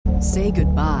Say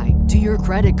goodbye to your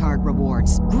credit card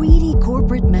rewards. Greedy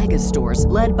corporate mega stores,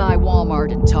 led by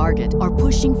Walmart and Target, are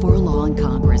pushing for a law in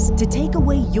Congress to take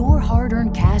away your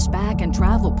hard-earned cash back and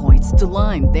travel points to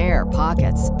line their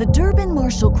pockets. The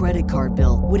Durbin-Marshall credit card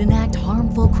bill would enact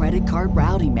harmful credit card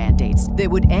routing mandates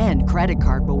that would end credit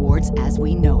card rewards as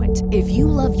we know it. If you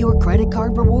love your credit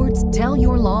card rewards, tell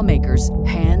your lawmakers,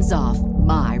 hands off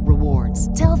my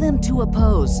rewards. Tell them to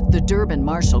oppose the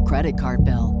Durbin-Marshall credit card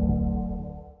bill.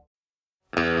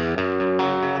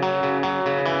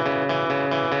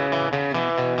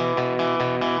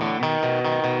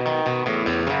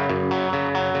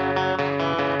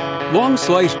 Long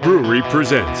Slice Brewery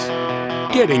presents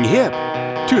Getting Hip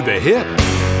to the Hip.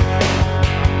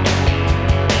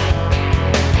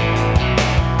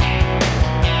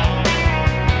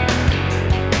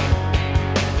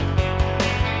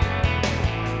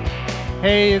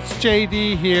 Hey, it's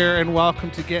JD here, and welcome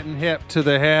to Getting Hip to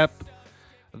the Hip,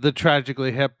 the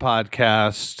Tragically Hip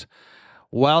podcast.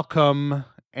 Welcome,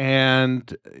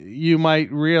 and you might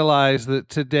realize that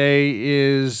today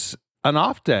is an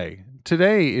off day.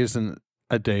 Today isn't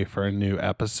a day for a new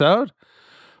episode,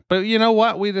 but you know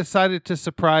what? We decided to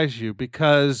surprise you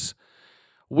because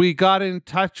we got in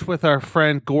touch with our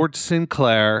friend Gord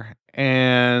Sinclair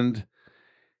and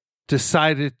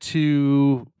decided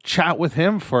to chat with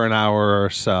him for an hour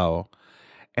or so.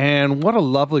 And what a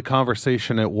lovely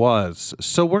conversation it was.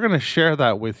 So we're going to share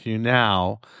that with you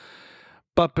now.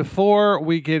 But before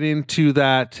we get into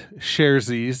that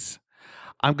sharesies,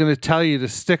 I'm going to tell you to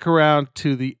stick around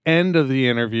to the end of the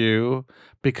interview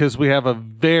because we have a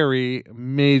very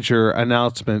major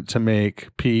announcement to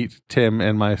make, Pete, Tim,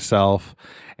 and myself,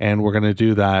 and we're going to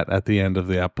do that at the end of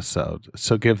the episode.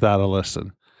 So give that a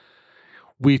listen.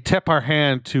 We tip our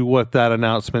hand to what that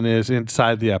announcement is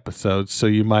inside the episode, so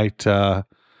you might put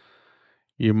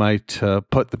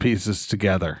the pieces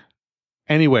together.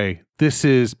 Anyway, this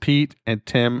is Pete and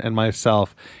Tim and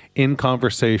myself in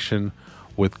conversation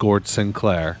with Gord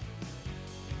Sinclair.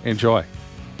 Enjoy.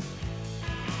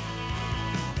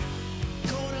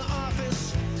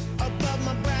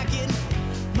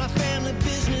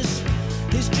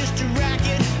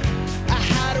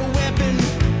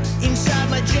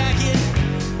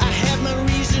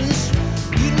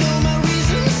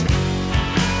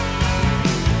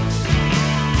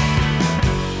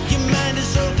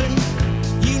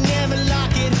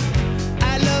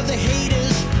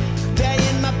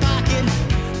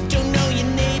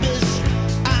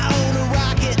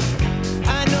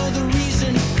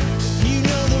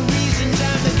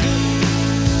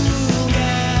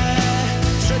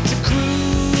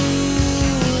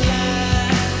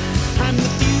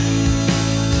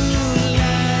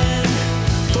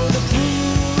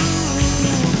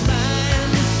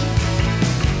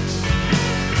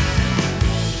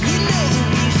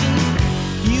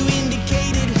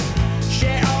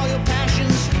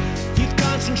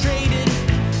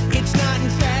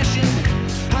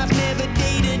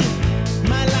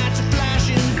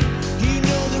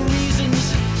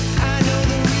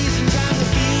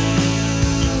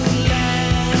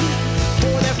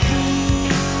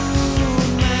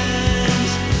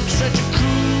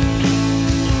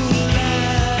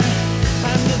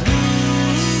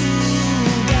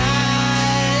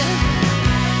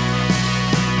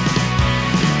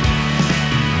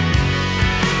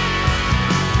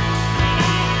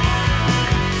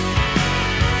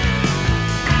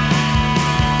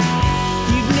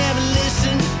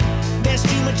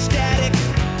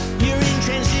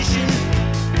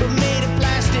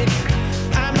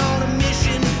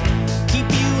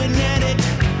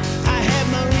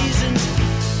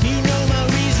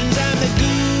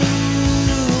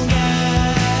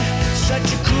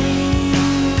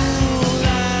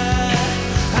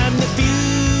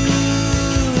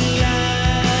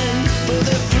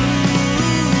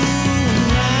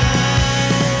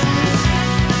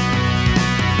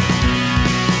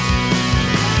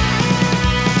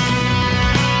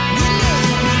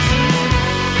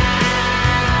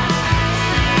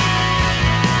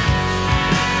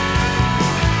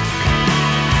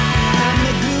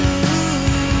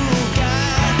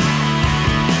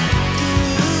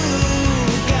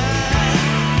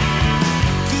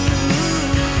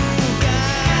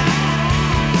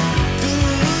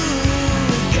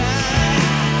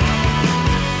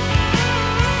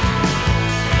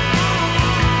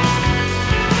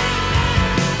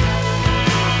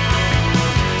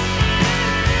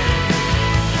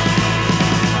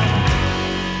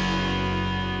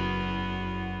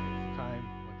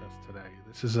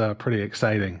 This is pretty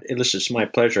exciting. Listen, it's my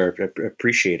pleasure. I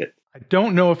appreciate it. I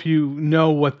don't know if you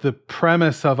know what the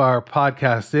premise of our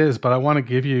podcast is, but I want to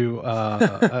give you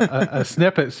a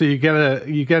snippet so you get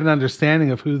an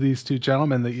understanding of who these two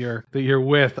gentlemen that you're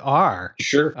with are.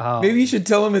 Sure. Maybe you should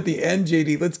tell them at the end,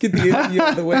 JD. Let's get the interview out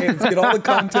of the way. Let's get all the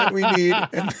content we need,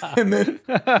 and then.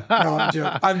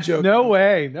 No, I'm joking. No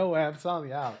way. I'm selling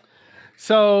you out.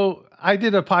 So I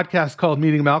did a podcast called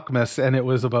Meeting Alchemists, and it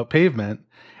was about pavement.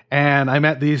 And I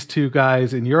met these two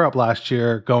guys in Europe last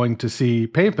year going to see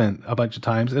Pavement a bunch of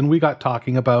times, and we got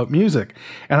talking about music.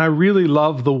 And I really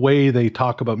love the way they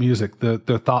talk about music, their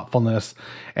thoughtfulness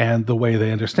and the way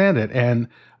they understand it. And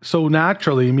so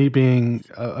naturally, me being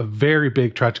a very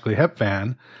big Tragically Hip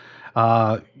fan,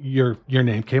 your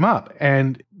name came up.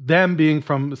 And them being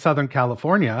from Southern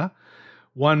California,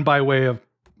 one by way of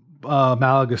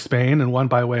Malaga, Spain, and one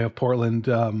by way of Portland,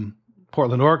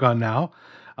 Oregon now,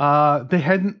 they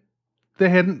hadn't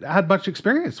had much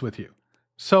experience with you.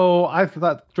 So I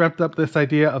dreamt up this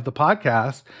idea of the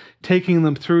podcast, taking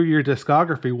them through your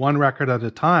discography, one record at a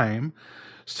time,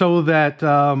 so that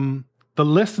the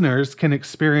listeners can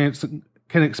experience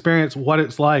what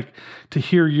it's like to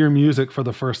hear your music for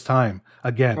the first time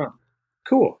again. Huh.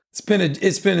 Cool. It's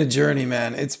been a journey,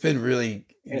 man. It's been really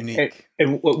unique.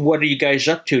 And what are you guys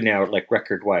up to now, like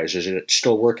record wise? Is it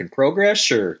still work in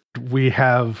progress, or? We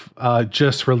have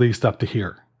just released Up to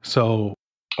Here. So,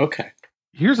 okay.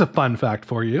 Here's a fun fact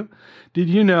for you. Did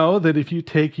you know that if you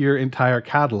take your entire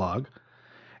catalog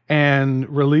and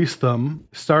release them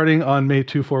starting on May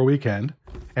 2-4 weekend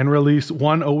and release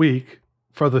one a week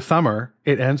for the summer,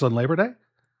 it ends on Labor Day?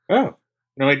 Oh,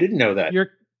 no, I didn't know that. Your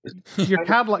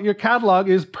catalog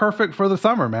is perfect for the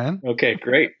summer, man. Okay,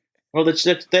 great. Well,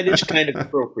 that is kind of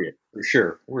appropriate for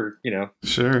sure. We're,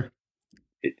 sure.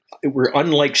 We're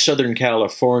unlike Southern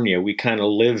California. We kind of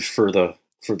live for the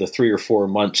 3 or 4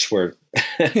 months where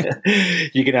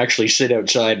you can actually sit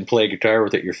outside and play guitar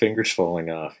without your fingers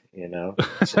falling off.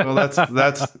 So. Well,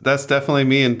 that's definitely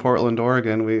me in Portland,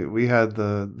 Oregon. We had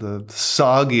the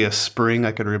soggiest spring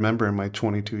I could remember in my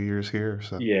 22 years here.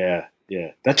 So yeah,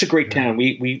 that's a great town.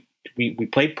 We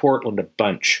played Portland a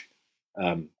bunch.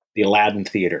 The Aladdin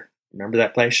Theater. Remember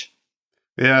that place?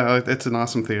 Yeah, it's an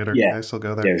awesome theater. Yeah, I still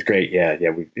go there. Yeah, it was great. Yeah.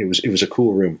 It was a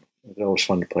cool room. It was always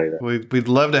fun to play there. We'd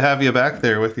love to have you back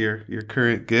there with your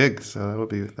current gig. So that would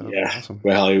be awesome.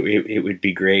 Well, it would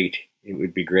be great. It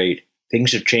would be great.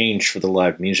 Things have changed for the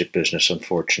live music business,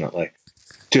 unfortunately.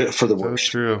 For the worse,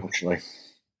 true. Unfortunately.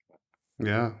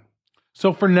 Yeah.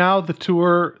 So for now, the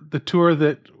tour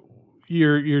that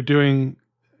you're doing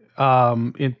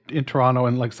in Toronto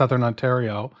and like Southern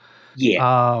Ontario.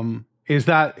 Yeah. Is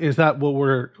that what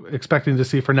we're expecting to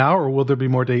see for now, or will there be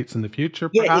more dates in the future?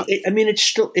 Perhaps? Yeah,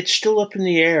 it's still up in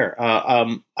the air.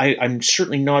 I'm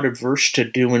certainly not averse to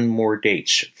doing more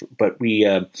dates, but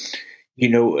but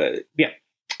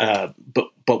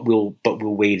we'll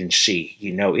wait and see.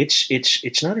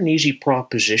 It's not an easy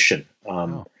proposition.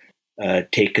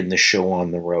 Taking the show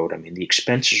on the road. I mean, the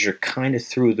expenses are kind of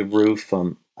through the roof.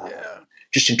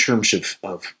 Just in terms of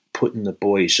putting the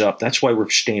boys up. That's why we're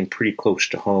staying pretty close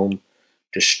to home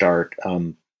to start.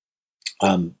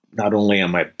 Not only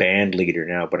am I band leader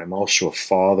now, but I'm also a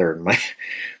father. And my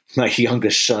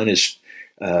youngest son is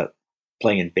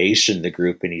playing bass in the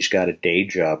group, and he's got a day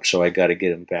job, so I got to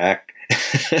get him back.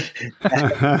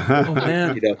 Oh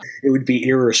man! It would be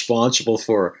irresponsible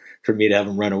for me to have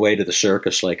him run away to the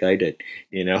circus like I did.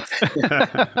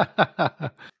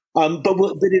 But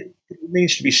it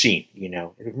remains to be seen.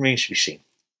 It remains to be seen.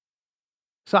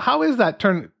 So how is that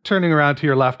turning around to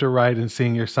your left or right and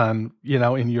seeing your son,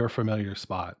 in your familiar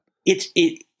spot? It's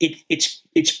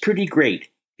pretty great.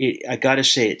 I got to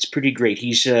say, it's pretty great.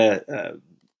 He's on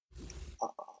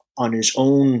his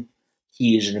own.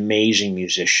 He is an amazing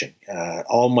musician.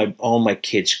 All my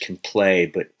kids can play,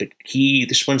 but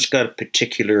this one's got a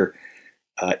particular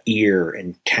ear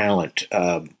and talent.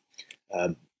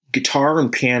 Guitar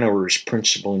and piano are his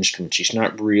principal instruments. He's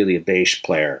not really a bass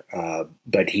player,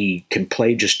 but he can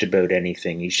play just about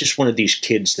anything. He's just one of these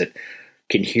kids that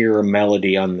can hear a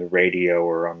melody on the radio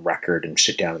or on record and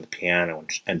sit down at the piano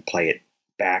and play it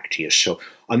back to you. So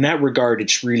on that regard,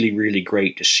 it's really, really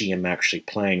great to see him actually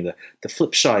playing. The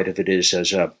flip side of it is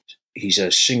he's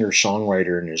a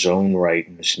singer-songwriter in his own right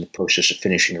and is in the process of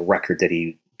finishing a record that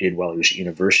he did while he was at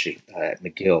university at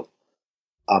McGill.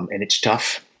 And it's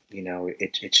tough.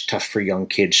 It's tough for young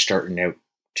kids starting out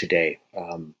today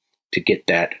to get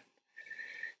that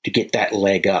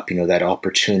leg up. That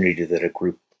opportunity that a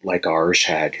group like ours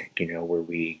had. Where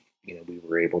we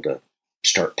were able to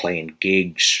start playing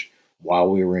gigs while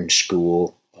we were in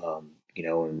school. And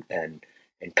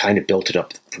and kind of built it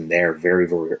up from there very,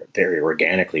 very, very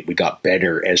organically. We got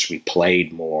better as we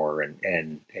played more,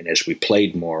 and as we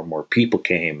played more people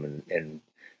came, and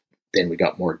then we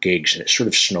got more gigs, and it sort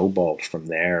of snowballed from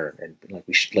there. And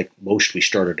we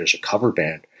started as a cover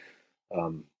band.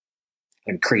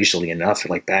 And crazily enough,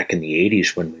 like back in the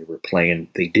 80s when we were playing,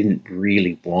 they didn't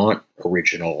really want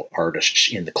original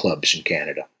artists in the clubs in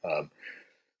Canada.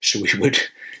 So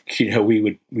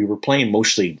we were playing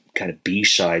mostly kind of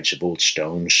B-sides of old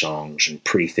Stones songs and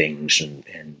Pretty Things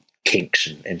and Kinks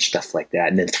and stuff like that,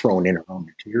 and then throwing in our own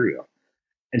material.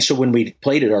 And so when we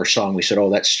played it, our song, we said,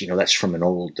 "Oh, that's from an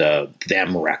old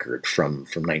Them record from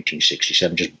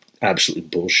 1967." Just absolutely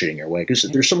bullshitting our way, because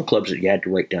there's some clubs that you had to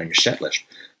write down your set list,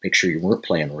 make sure you weren't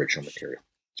playing original material.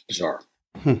 It's bizarre.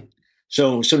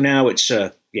 So now it's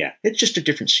it's just a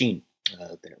different scene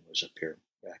than it was up here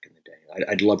back in the day.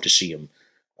 I'd love to see them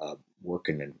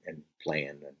working and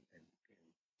playing and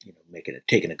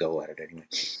taking a go at it anyway.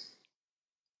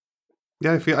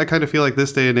 Yeah, I kind of feel like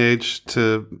this day and age,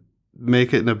 to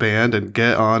make it in a band and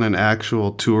get on an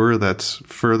actual tour that's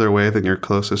further away than your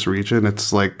closest region,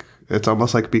 it's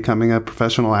almost like becoming a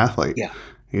professional athlete. Yeah.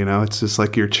 It's just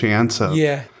like your chance of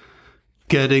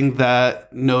getting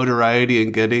that notoriety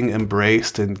and getting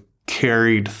embraced and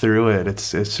carried through it.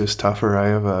 It's just tougher. I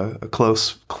have a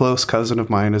close cousin of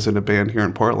mine is in a band here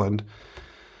in Portland,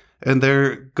 and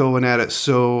they're going at it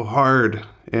so hard,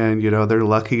 and they're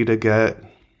lucky to get,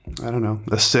 I don't know,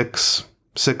 a 6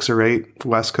 or 8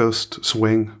 West Coast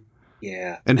swing.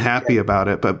 Yeah. And happy about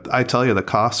it. But I tell you, the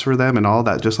costs for them and all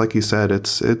that, just like you said,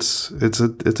 it's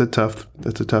a tough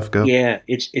go. Yeah,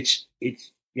 it's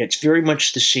very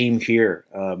much the same here.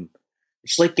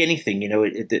 It's like anything,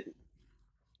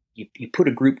 you put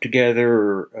a group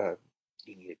together,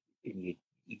 and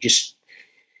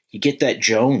you get that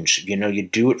Jones, you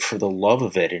do it for the love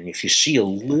of it. And if you see a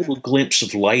little glimpse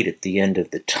of light at the end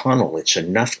of the tunnel, it's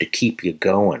enough to keep you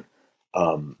going.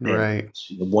 Right.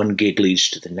 One gig leads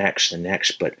to the next,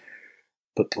 but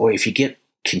boy, if you get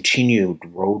continued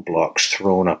roadblocks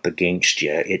thrown up against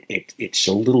you, it's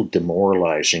a little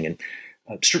demoralizing. And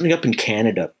certainly up in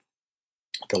Canada,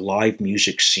 the live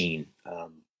music scene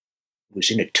was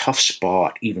in a tough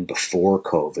spot even before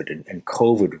COVID, and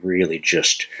COVID really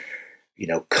just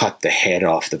cut the head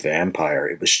off the vampire.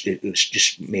 It was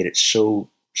just made it so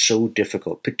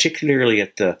difficult, particularly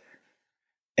at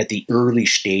the early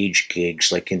stage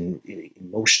gigs, like in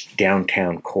most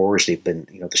downtown cores. They've been,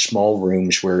 the small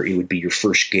rooms where it would be your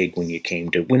first gig when you came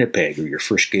to Winnipeg, or your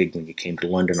first gig when you came to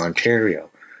London, Ontario.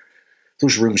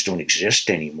 Those rooms don't exist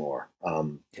anymore.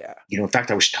 In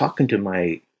fact, I was talking to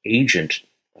my agent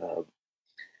a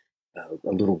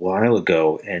little while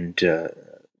ago, and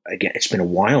again, it's been a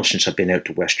while since I've been out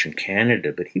to Western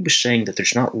Canada, but he was saying that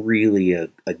there's not really a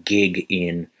gig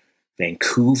in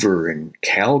Vancouver and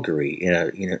Calgary in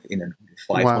a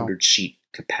 500 seat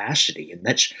capacity, and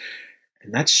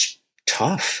that's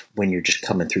tough when you're just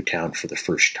coming through town for the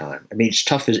first time. I mean, it's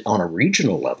tough on a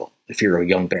regional level if you're a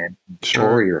young band from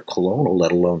Victoria or Kelowna,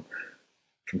 let alone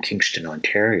from Kingston,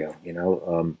 Ontario.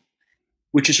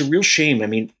 Which is a real shame. I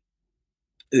mean,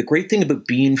 the great thing about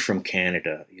being from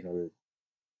Canada,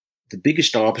 the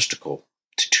biggest obstacle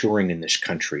to touring in this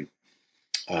country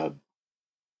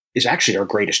is actually our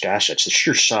greatest assets, the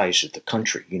sheer size of the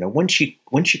country. Once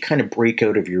you kind of break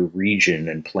out of your region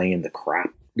and play in the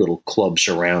crap little clubs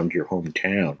around your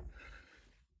hometown,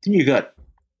 then you got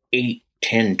 8,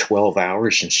 10, 12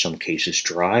 hours in some cases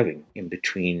driving in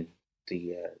between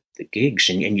the gigs.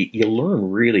 And you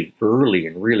learn really early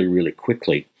and really, really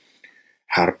quickly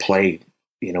how to play,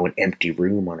 an empty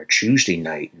room on a Tuesday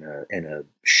night and a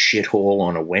shithole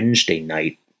on a Wednesday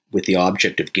night, with the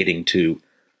object of getting to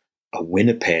a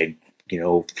Winnipeg,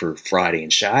 for Friday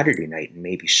and Saturday night, and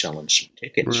maybe selling some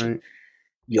tickets. Right.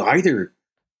 You either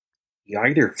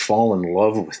fall in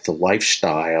love with the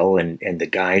lifestyle and the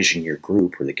guys in your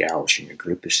group, or the gals in your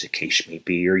group, as the case may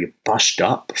be, or you bust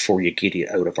up before you get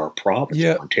out of our province,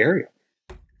 Ontario.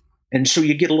 And so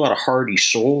you get a lot of hardy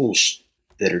souls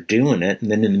that are doing it. And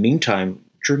then in the meantime,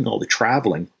 during all the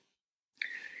traveling,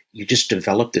 you just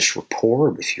develop this rapport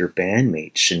with your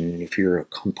bandmates. And if you're a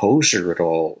composer at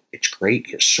all, it's great.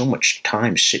 You have so much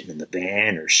time sitting in the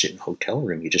van or sitting in the hotel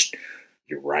room.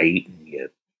 You write and you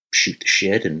shoot the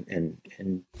shit, and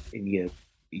you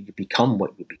become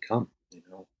what you become.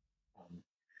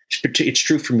 It's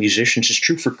true for musicians. It's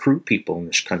true for crew people in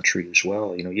this country as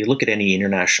well. You look at any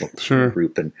international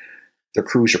group, and their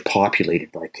crews are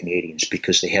populated by Canadians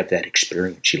because they have that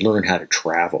experience. You learn how to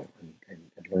travel and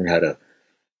learn how to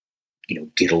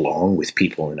get along with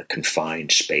people in a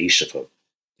confined space of a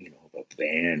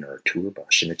van or a tour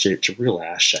bus, and it's a real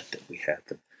asset that we have.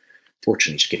 And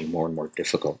fortunately, it's getting more and more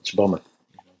difficult. It's a bummer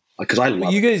because I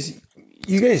love it.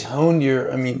 You guys honed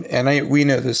your. I mean, we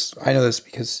know this. I know this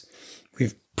because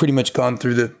we've pretty much gone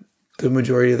through the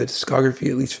majority of the discography,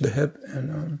 at least for the hip,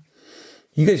 and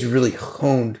you guys really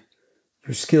honed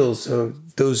your skills. So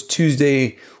those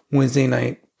Tuesday, Wednesday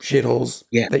night shitholes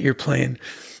that you're playing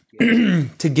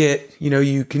to get,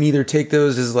 you can either take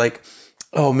those as like,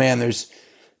 oh man, there's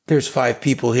 5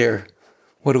 people here.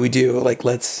 What do we do? Like,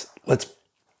 let's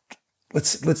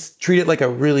treat it like a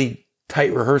really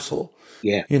tight rehearsal.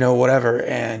 Yeah. Whatever.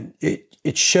 And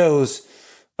it shows,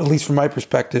 at least from my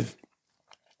perspective,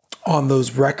 on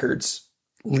those records,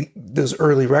 those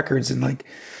early records, and like,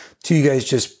 do you guys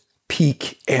just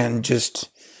peak and just,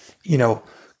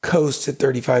 coast at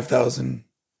 35,000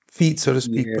 feet, so to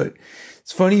speak. Yeah. But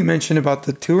it's funny you mentioned about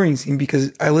the touring scene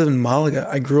because I live in Malaga.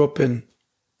 I grew up in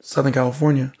Southern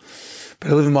California, but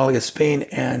I live in Malaga, Spain.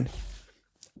 And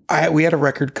we had a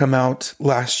record come out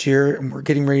last year, and we're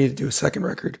getting ready to do a second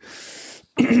record.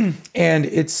 And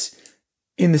it's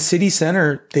in the city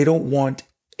center. They don't want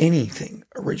anything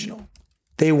original.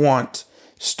 They want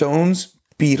Stones,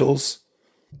 Beatles,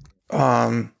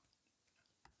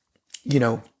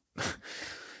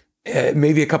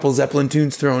 maybe a couple Zeppelin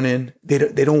tunes thrown in.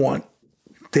 They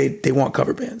want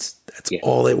cover bands. That's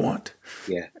all they want.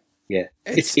 Yeah.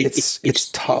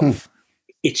 It's tough.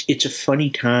 It's a funny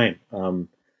time. And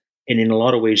in a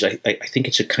lot of ways, I think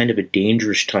it's a kind of a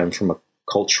dangerous time from a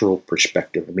cultural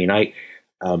perspective. I mean,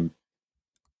 I'm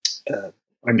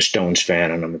a Stones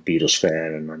fan, and I'm a Beatles fan,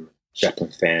 and I'm a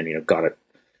Zeppelin fan. Got it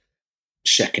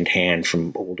secondhand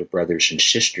from older brothers and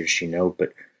sisters.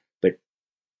 But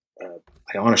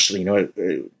I honestly,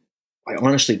 I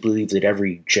honestly believe that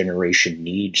every generation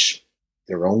needs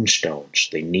their own Stones.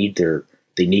 They need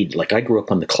like I grew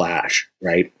up on the Clash,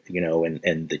 right?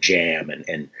 And the Jam,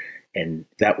 and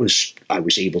that was, I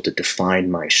was able to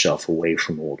define myself away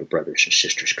from older brothers and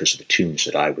sisters because of the tunes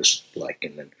that I was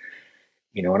liking. And,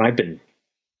 and I've been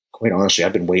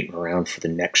waiting around for the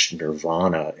next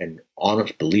Nirvana, and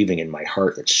believing in my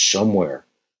heart that somewhere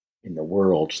in the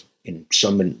world, in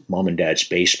some mom and dad's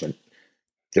basement,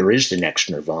 there is the next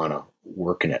Nirvana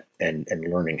working it and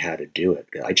learning how to do it.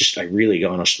 I really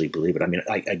honestly believe it. I mean,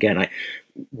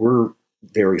 we're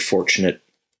very fortunate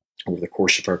over the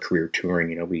course of our career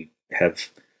touring. We have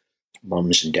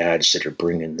moms and dads that are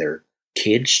bringing their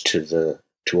kids to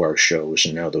our shows,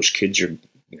 and now those kids are,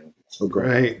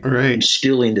 right, and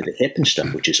still into the hip and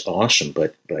stuff, which is awesome.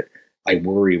 But I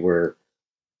worry for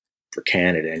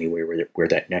Canada anyway, where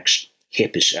that next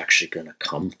hip is actually going to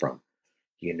come from.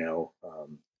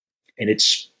 And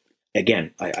it's,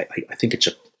 again, I think it's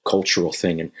a cultural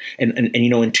thing.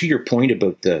 And to your point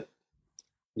about the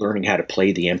learning how to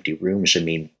play the empty rooms, I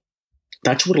mean,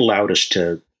 that's what allowed us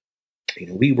to,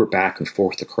 we were back and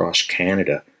forth across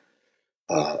Canada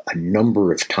a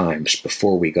number of times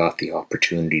before we got the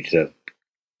opportunity to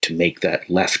make that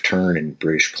left turn in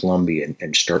British Columbia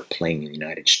and start playing in the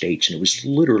United States. And it was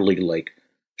literally like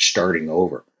starting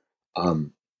over.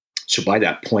 So by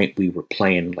that point, we were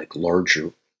playing like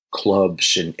larger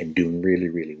clubs and doing really,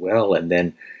 really well. And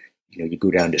then, you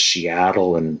go down to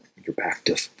Seattle and you're back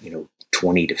to,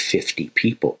 20 to 50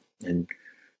 people. And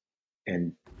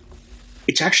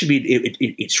it's actually,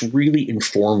 it's really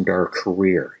informed our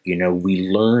career. We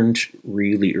learned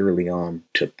really early on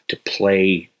to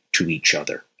play to each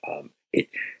other.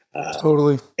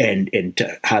 Totally. And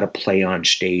to how to play on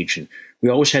stage. And we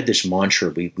always had this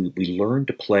mantra. We learned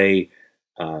to play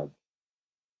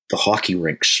the hockey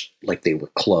rinks like they were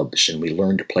clubs, and we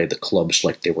learned to play the clubs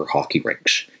like they were hockey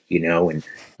rinks, and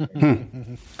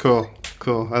cool.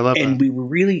 I love that. And we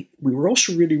were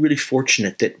also really, really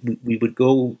fortunate that we would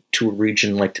go to a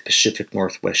region like the Pacific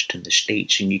Northwest in the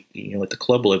States, and at the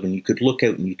club level, you could look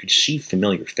out and you could see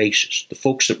familiar faces, the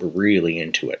folks that were really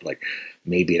into it, like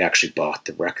maybe had actually bought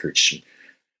the records,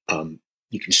 and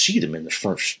you can see them in the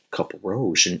first couple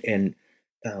rows, and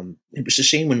it was the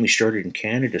same when we started in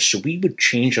Canada. So we would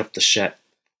change up the set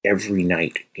every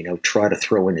night, try to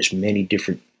throw in as many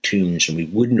different tunes, and we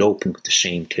wouldn't open with the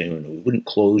same tune, and we wouldn't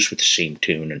close with the same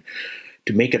tune. And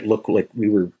to make it look like we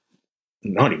were,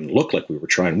 not even look like we were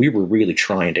trying, we were really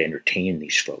trying to entertain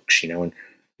these folks, and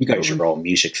you guys are all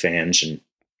music fans, and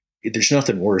there's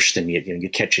nothing worse than you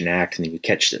catch an act and then you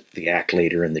catch the act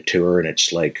later in the tour, and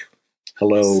it's like,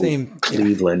 hello,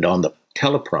 Cleveland on the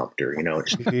teleprompter,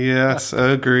 Yes,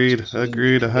 agreed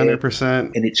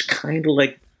 100%. And it's kind of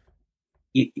like,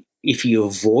 if you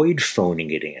avoid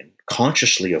phoning it in,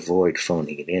 consciously avoid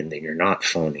phoning it in, then you're not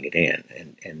phoning it in,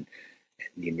 and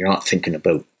you're not thinking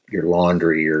about your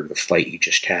laundry or the fight you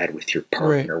just had with your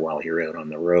partner while you're out on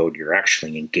the road. You're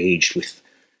actually engaged with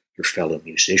your fellow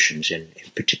musicians, and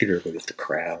particularly with the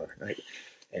crowd. Right?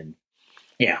 And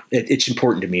yeah, it's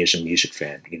important to me as a music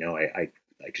fan. I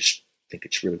just think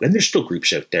it's really, and there's still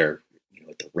groups out there,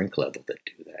 at the rink level that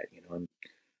do that.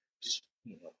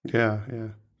 Yeah.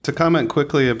 To comment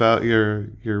quickly about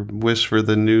your wish for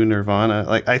the new Nirvana,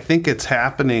 like I think it's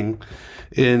happening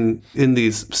in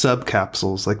these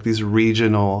subcapsules, like these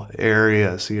regional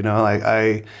areas. Like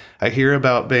I hear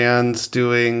about bands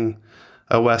doing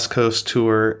a West Coast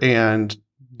tour and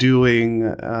doing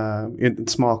in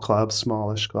small clubs,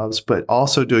 smallish clubs, but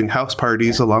also doing house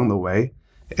parties along the way.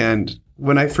 And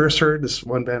when I first heard this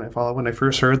one band I follow, when I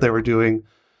first heard they were doing,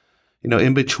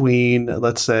 in between,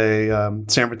 let's say,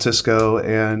 San Francisco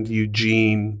and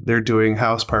Eugene, they're doing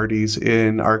house parties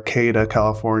in Arcata,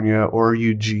 California, or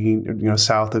Eugene,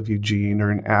 south of Eugene,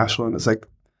 or in Ashland. It's like,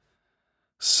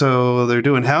 so they're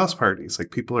doing house parties.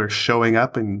 Like, people are showing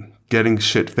up and getting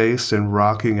shit-faced and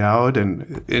rocking out.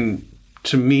 And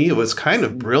to me, it was kind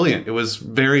of brilliant. It was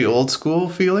very old school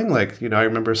feeling. Like, I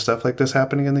remember stuff like this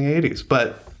happening in the 80s.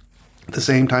 But at the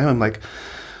same time, I'm like,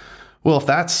 well, if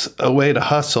that's a way to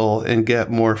hustle and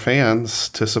get more fans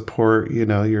to support,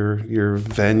 your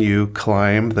venue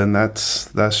climb, then that's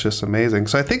just amazing.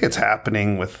 So I think it's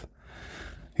happening with,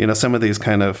 some of these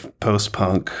kind of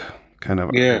post-punk kind of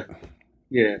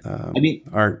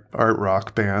art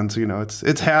rock bands.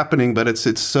 It's happening, but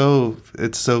it's so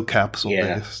capsule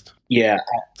based. Yeah.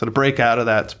 So to break out of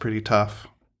that's pretty tough.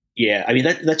 Yeah, I mean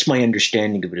that's my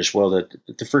understanding of it as well. That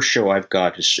the first show I've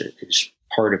got is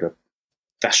part of a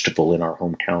festival in our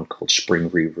hometown called Spring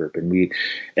Reverb, and we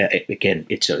again,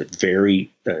 it's a very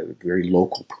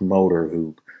local promoter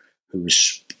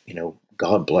who's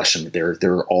God bless them,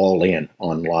 they're all in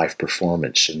on live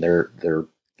performance, and they're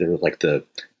like the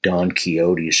Don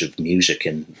Quixotes of music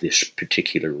in this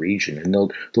particular region, and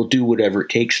they'll do whatever it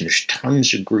takes. And there's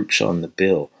tons of groups on the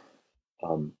bill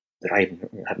that I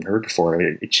haven't heard before. I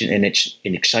mean, it's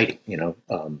exciting,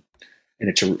 and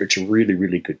it's a really,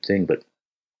 really good thing. But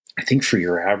I think for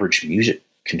your average music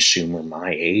consumer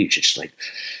my age, it's like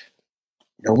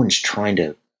no one's trying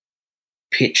to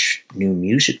pitch new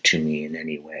music to me in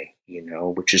any way,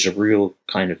 which is a real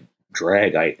kind of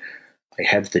drag. I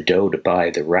have the dough to buy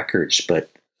the records, but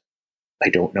I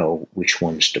don't know which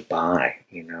ones to buy,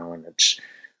 and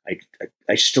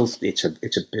I still, it's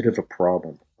a bit of a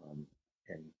problem.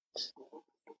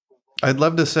 I'd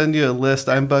love to send you a list.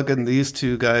 I'm bugging these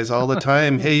two guys all the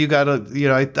time. Hey, you gotta,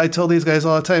 I tell these guys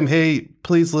all the time, hey,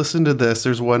 please listen to this.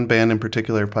 There's one band in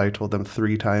particular, I probably told them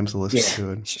 3 times to listen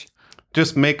to it.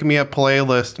 Just make me a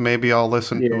playlist. Maybe I'll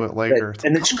listen to it later.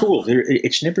 And it's cool.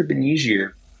 It's never been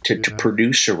easier to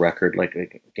produce a record. Like,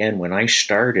 again, when I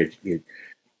started,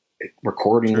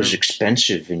 recording was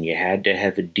expensive, and you had to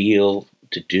have a deal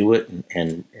to do it.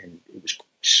 And it was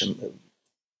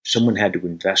someone had to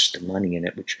invest the money in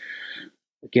it, which,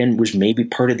 again, was maybe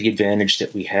part of the advantage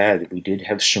that we had. We did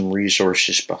have some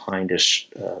resources behind us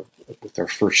with our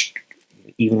first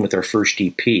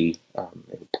EP,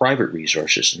 private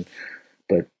resources,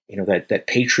 but that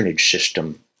patronage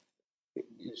system,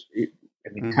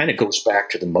 kind of goes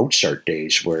back to the Mozart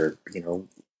days, where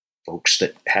folks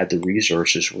that had the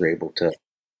resources were able to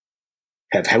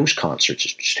have house concerts.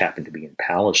 It just happened to be in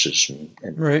palaces,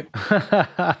 and right,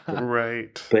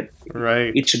 right. But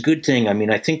it's a good thing. I mean,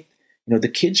 I think the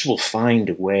kids will find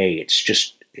a way. It's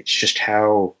just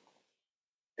how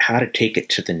to take it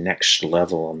to the next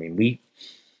level. I mean,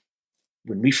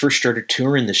 when we first started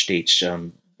touring the States,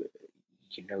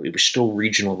 it was still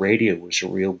regional radio was a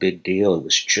real big deal. It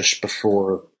was just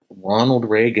before Ronald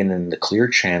Reagan and the Clear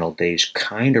Channel days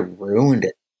kind of ruined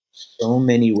it in so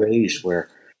many ways,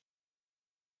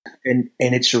 and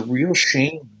it's a real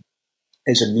shame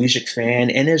as a music fan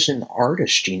and as an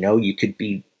artist. You could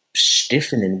be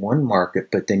stiffing in one market,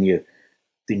 but then you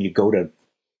go to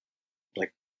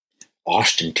like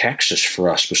Austin, Texas for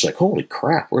us was like, holy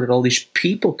crap, where did all these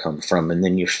people come from? And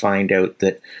then you find out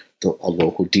that a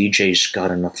local DJ's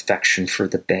got an affection for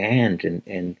the band,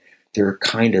 and they're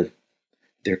kind of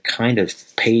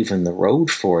paving the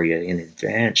road for you in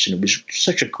advance. And it was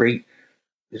such a great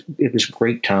time. It was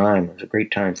a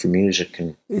great time for music.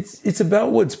 And it's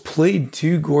about what's played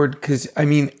too, Gord, because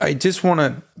I just want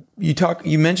to,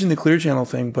 you mentioned the Clear Channel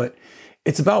thing, but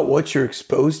it's about what you're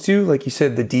exposed to. Like you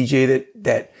said, the DJ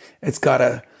it's got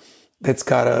an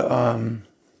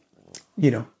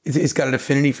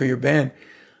affinity for your band.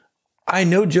 I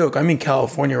no joke, I'm in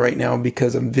California right now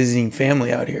because I'm visiting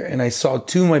family out here, and I saw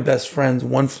 2 of my best friends.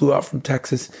 One flew out from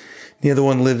Texas, the other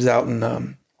one lives out in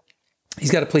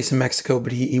he's got a place in Mexico,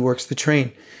 but he works the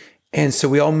train. And so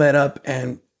we all met up,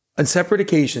 and on separate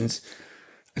occasions,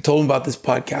 I told him about this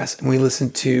podcast, and we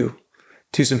listened to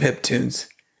some hip tunes.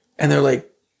 And they're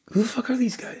like, who the fuck are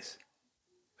these guys?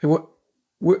 Like,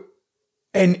 what?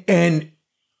 And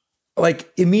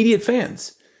like immediate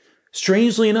fans,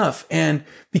 strangely enough. And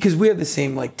because we have the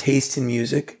same like taste in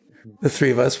music, the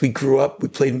three of us, we grew up, we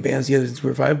played in bands together since we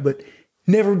were 5, but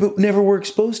never were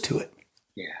exposed to it.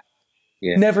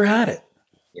 Yeah. Never had it.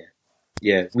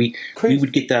 Yeah. We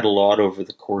would get that a lot over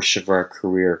the course of our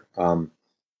career.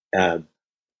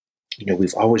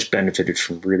 We've always benefited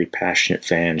from really passionate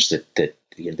fans that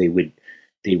they would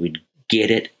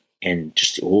get it, and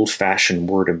just the old fashioned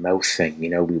word of mouth thing. We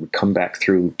would come back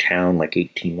through town like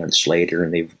 18 months later,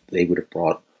 and they would have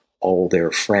brought all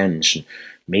their friends and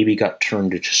maybe got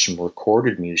turned into some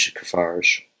recorded music of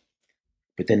ours.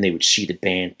 But then they would see the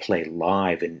band play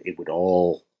live, and it would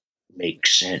all make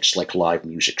sense like live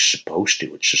music's supposed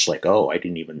to. It's just like, oh, I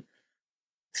didn't even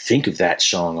think of that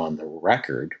song on the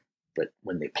record, but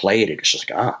when they played it, it's just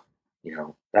like,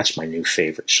 that's my new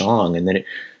favorite song. And then it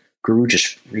grew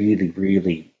just really,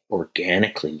 really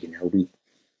organically.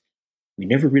 We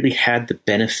never really had the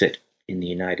benefit in the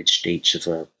United States of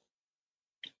a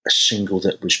single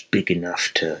that was big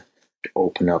enough to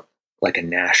open up like a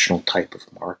national type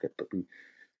of market, but we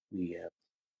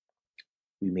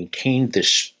maintained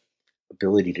this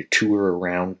ability to tour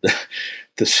around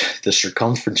the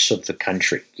circumference of the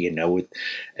country,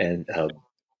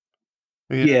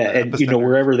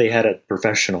 wherever they had a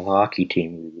professional hockey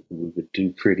team, we would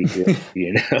do pretty good,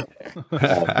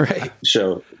 Right.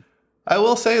 So I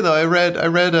will say though, I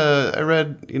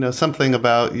read something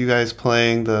about you guys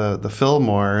playing the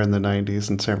Fillmore in the 90s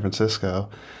in San Francisco,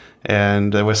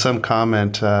 and there was some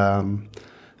comment.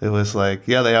 It was like,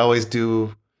 yeah, they always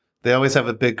have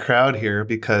a big crowd here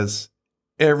because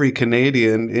every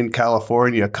Canadian in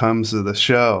California comes to the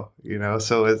show,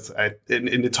 so it's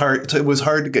hard. It was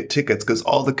hard to get tickets because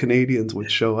all the Canadians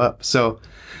would show up. So,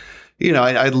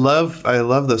 I love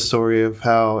the story of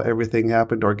how everything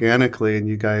happened organically, and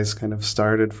you guys kind of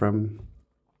started from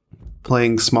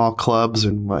playing small clubs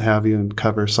and what have you, and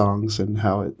cover songs, and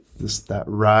how that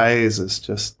rise is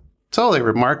just totally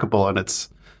remarkable, and it's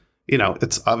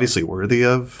obviously worthy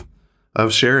of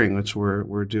sharing, which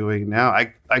we're doing now.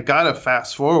 I gotta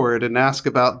fast forward and ask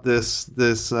about this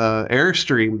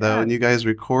Airstream though, and you guys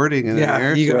recording in an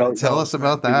Airstream. You gotta tell us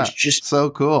about that. It was just so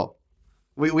cool.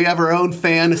 We have our own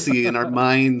fantasy in our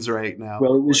minds right now.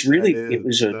 Well, it's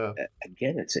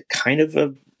a kind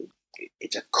of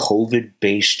it's a COVID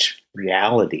based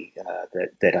reality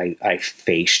that I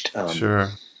faced. Sure.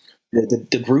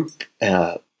 The group,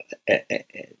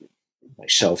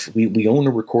 myself, we own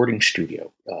a recording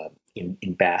studio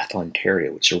in Bath,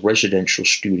 Ontario. It's a residential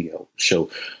studio. So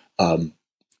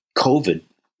COVID,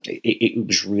 it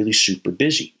was really super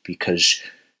busy because,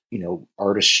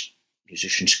 artists,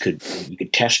 musicians you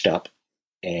could test up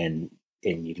and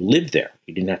you live there.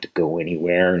 You didn't have to go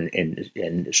anywhere.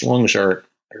 And as long as our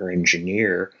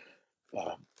engineer,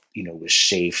 was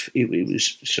safe, it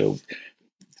was, so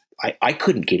I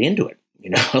couldn't get into it,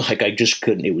 like I just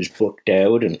couldn't. It was booked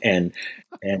out, and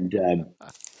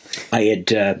I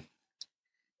had,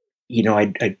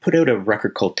 I'd put out a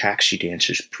record called Taxi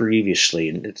Dancers previously,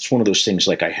 and it's one of those things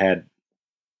like I had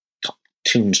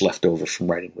tunes left over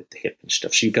from writing with the hip and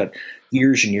stuff. So you got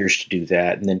years and years to do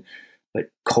that,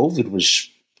 but COVID was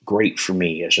great for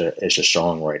me as a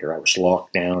songwriter. I was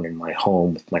locked down in my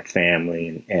home with my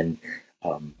family, and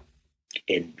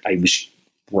I was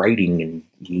writing and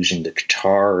using the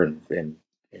guitar and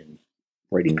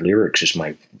writing lyrics as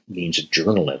my means of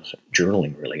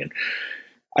journaling really. And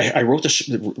I wrote this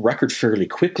record fairly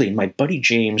quickly. And my buddy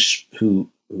James, who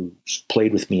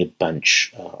played with me a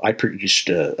bunch, I produced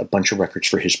a bunch of records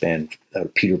for his band out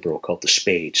of Peterborough called The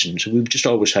Spades. And so we've just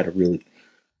always had a really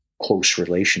close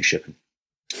relationship.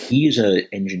 He is an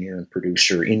engineer and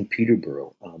producer in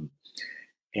Peterborough,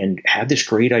 and had this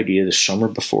great idea the summer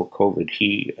before COVID.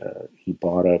 He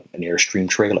bought an Airstream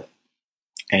trailer,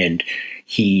 and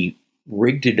he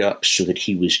rigged it up so that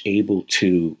he was able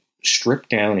to strip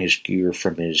down his gear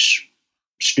from his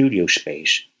studio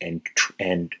space and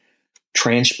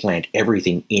transplant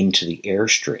everything into the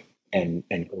Airstream and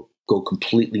go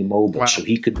completely mobile. Wow. So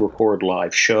he could record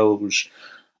live shows,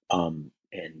 and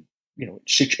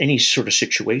any sort of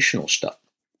situational stuff,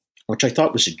 which I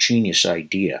thought was a genius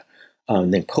idea.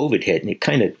 And then COVID hit, and it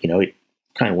kind of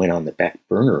went on the back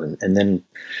burner. And then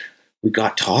we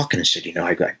got talking and said,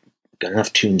 I got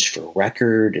enough tunes for a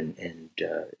record, and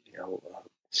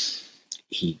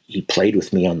he played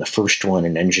with me on the first one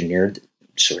and engineered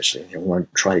So I said, I want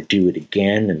to try to do it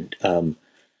again. And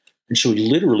so we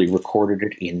literally recorded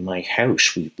it in my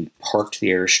house. We parked the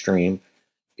Airstream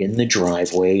in the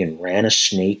driveway and ran a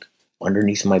snake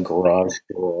underneath my garage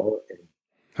door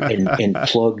and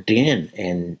plugged in.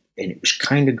 And it was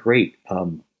kind of great.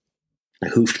 I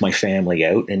hoofed my family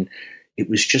out, and it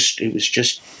was just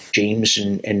James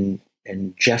and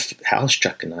Jeff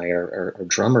Halschuk and I, our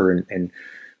drummer, and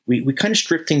we kind of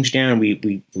stripped things down.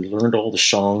 We learned all the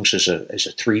songs as a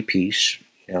 3-piece,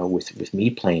 with me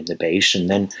playing the bass, and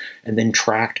then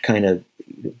tracked kind of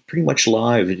pretty much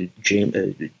live.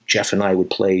 Jeff and I would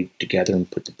play together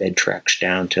and put the bed tracks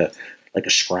down to like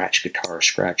a scratch guitar,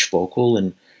 scratch vocal,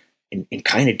 and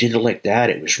kind of did it like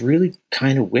that. It was really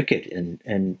kind of wicked,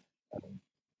 and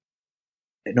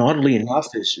oddly enough,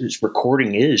 as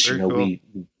recording is, Very cool. we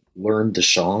learned the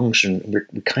songs, and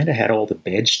we kind of had all the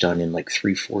beds done in like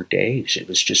 3-4 days. It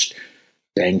was just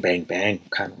bang, bang, bang,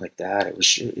 kind of like that.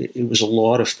 It was a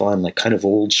lot of fun, like kind of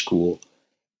old school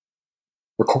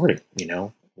recording,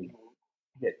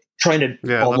 trying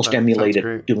to almost emulate it,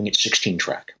 great. doing it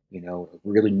 16-track,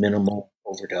 really minimal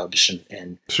overdubs,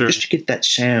 and Sure. just to get that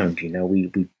sound.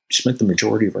 We spent the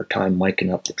majority of our time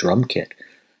miking up the drum kit,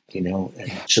 and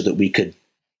so that we could.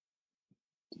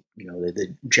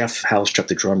 The Jeff Halschuk,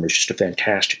 the drummer, is just a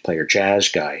fantastic player, jazz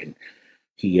guy, and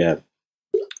he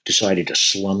decided to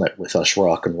slum it with us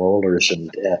rock and rollers,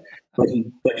 and but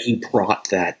he brought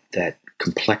that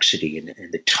complexity and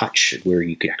the touch where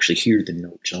you could actually hear the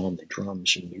notes on the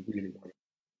drums, and you really wanted.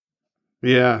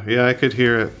 Yeah, I could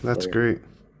hear it. That's great.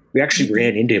 We actually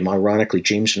ran into him. Ironically,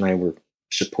 James and I were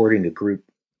supporting a group.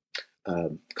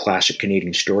 Classic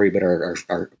Canadian story, but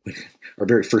our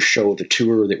very first show of the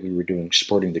tour that we were doing,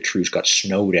 supporting the Trews, got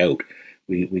snowed out.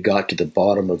 We got to the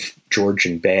bottom of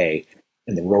Georgian Bay,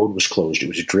 and the road was closed. It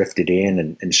was drifted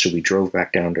in, and so we drove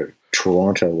back down to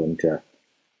Toronto and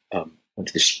went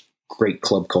to this great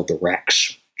club called the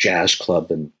Rex Jazz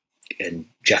Club, and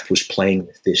Jeff was playing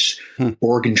with this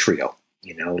organ trio,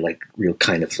 like real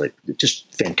kind of like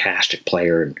just fantastic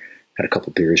player, and had a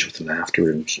couple beers with him after,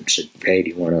 and said, "Hey, do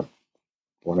you want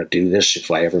to do this if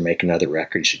I ever make another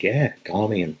record?" He said, "Yeah, call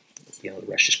me," and the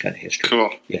rest is kind of history. Cool.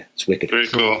 Yeah, it's wicked. Very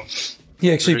cool.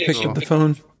 He actually picked up the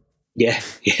phone. Yeah,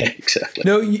 exactly.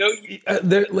 No,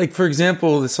 like for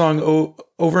example, the song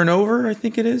 "Over and Over," I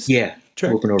think it is. Yeah,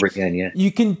 track. Over and over again. Yeah,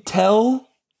 you can tell.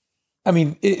 I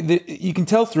mean, you can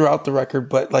tell throughout the record,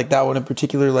 but like that one in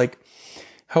particular, like,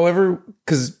 however,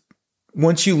 because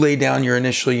once you lay down your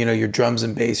initial, your drums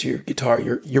and bass, your guitar,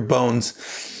 your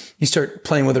bones, you start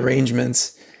playing with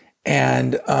arrangements,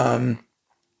 and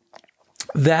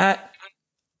that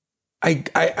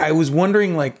I was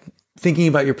wondering, like, thinking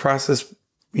about your process,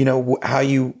 how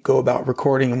you go about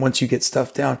recording, and once you get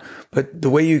stuff down, but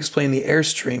the way you explain the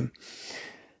Airstream,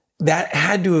 that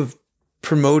had to have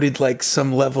promoted like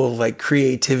some level of like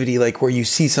creativity, like where you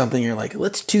see something, you're like,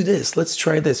 let's do this, let's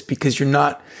try this, because you're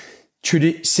not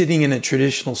sitting in a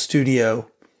traditional studio,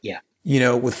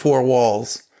 with 4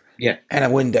 walls, and a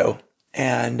window,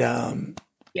 and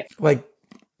like,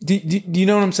 do you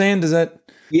know what I'm saying? Does that?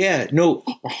 Yeah, no,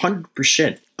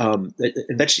 100%.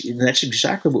 That's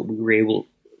exactly what we were able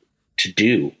to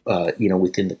do,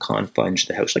 within the confines of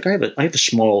the house. Like I have a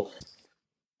small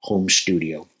home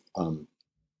studio.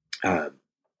 I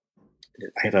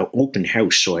have an open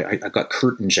house, so I got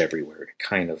curtains everywhere to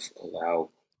kind of allow,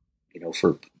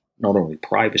 for not only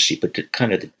privacy, but to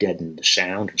kind of deaden the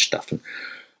sound and stuff.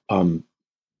 And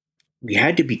we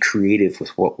had to be creative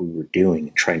with what we were doing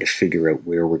and trying to figure out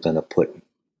where we're going to put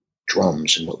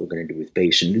drums and what we're going to do with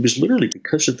bass. And it was literally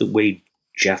because of the way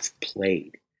Jeff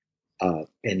played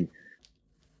and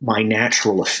my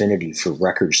natural affinity for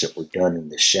records that were done in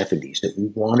the 70s, that we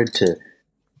wanted to,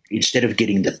 instead of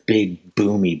getting the big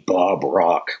boomy Bob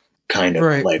Rock kind of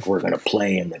like we're going to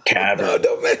play in the cavern,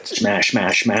 smash,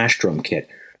 smash, smash drum kit,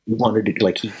 we wanted to,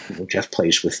 like Jeff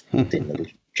plays with the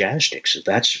jazz sticks. So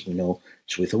that's,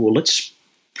 so we thought, well, let's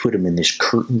put him in this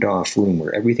curtained off room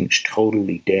where everything's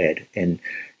totally dead, and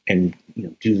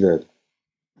do the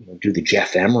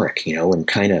Jeff Emmerich, and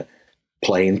kind of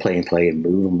play and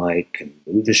move a mic and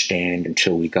move a stand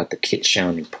until we got the kit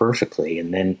sounding perfectly.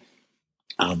 And then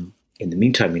in the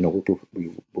meantime, we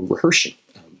were rehearsing.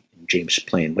 James is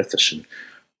playing with us, and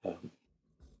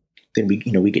then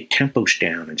we get tempos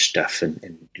down and stuff,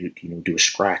 and do a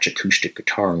scratch acoustic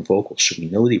guitar and vocals, so we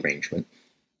know the arrangement.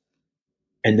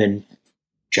 And then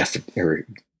James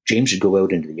would go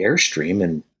out into the Airstream,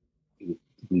 and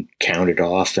we count it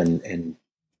off, and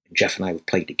Jeff and I would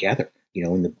play together.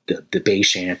 And the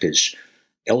bass amp is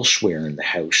elsewhere in the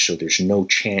house, so there's no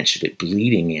chance of it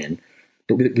bleeding in.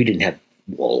 But we didn't have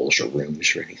walls or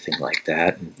rooms or anything like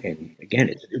that. And again,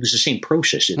 it was the same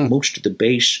process. Most of the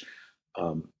bass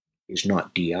is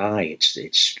not DI. It's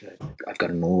I've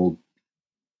got an old,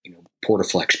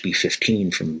 Portaflex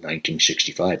B15 from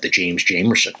 1965, the James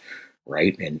Jamerson,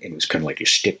 right? And it was kind of like you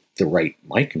stick the right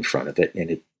mic in front of it, and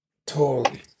it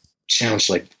totally sounds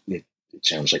like it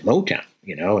sounds like Motown,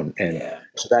 and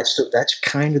so that's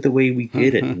kind of the way we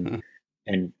did it.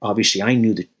 And obviously, I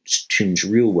knew the tunes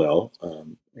real well.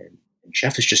 And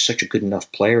Jeff is just such a good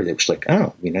enough player that was like,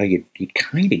 you'd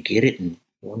kind of get it in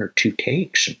one or two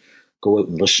takes and go out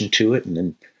and listen to it. And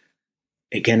then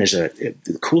again,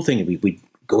 the cool thing, we'd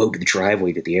go out to the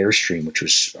driveway to the Airstream, which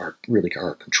was our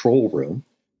control room.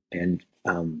 And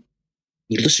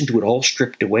you listen to it all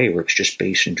stripped away where it's just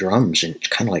bass and drums. And it's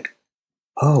kind of like,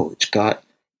 it's got,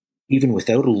 even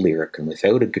without a lyric and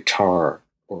without a guitar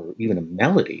or even a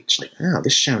melody, it's like,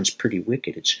 this sounds pretty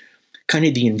wicked. It's kind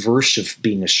of the inverse of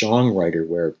being a songwriter,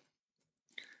 where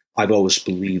I've always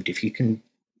believed if you can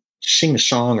sing a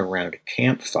song around a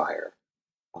campfire,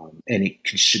 and it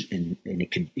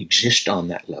can exist on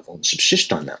that level and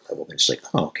subsist on that level, then it's like,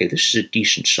 okay, this is a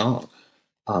decent song.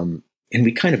 And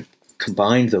we kind of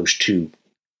combined those two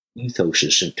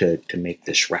ethoses to make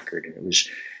this record. And it was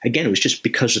just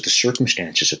because of the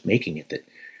circumstances of making it that,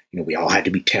 we all had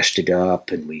to be tested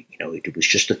up, and it was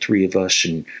just the three of us,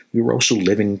 and we were also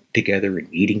living together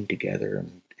and eating together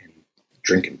and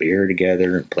drinking beer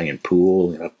together and playing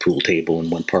pool, a pool table in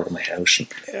one part of my house. And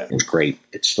it was great.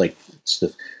 It's the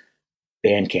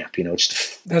band camp,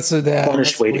 it's the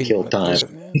funnest way to kill time,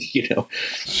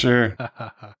 Sure.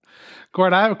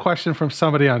 Gord, I have a question from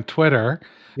somebody on Twitter.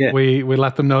 Yeah. We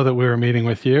let them know that we were meeting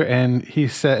with you, and he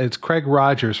said, it's Craig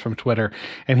Rogers from Twitter,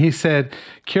 and he said,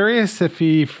 curious if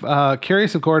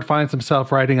Gord finds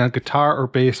himself writing on guitar or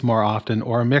bass more often,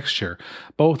 or a mixture,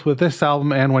 both with this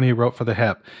album and when he wrote for the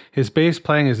Hip. His bass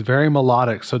playing is very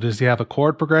melodic, so does he have a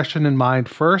chord progression in mind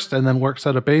first and then works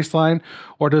out a bass line,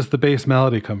 or does the bass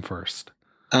melody come first?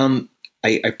 I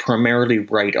primarily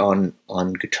write on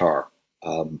guitar,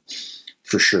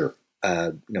 for sure.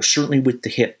 Certainly with the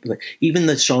Hip, even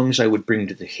the songs I would bring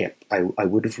to the Hip, I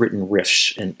would have written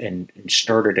riffs and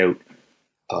started out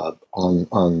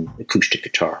on acoustic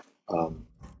guitar.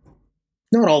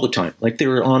 Not all the time. Like there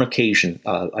were on occasion,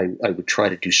 I would try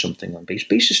to do something on bass.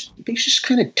 Bass is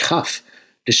kind of tough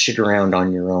to sit around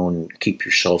on your own and keep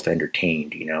yourself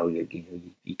entertained. You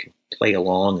can play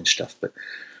along and stuff, but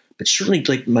certainly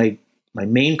like my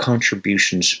main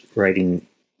contributions writing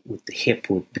with the Hip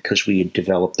were because we had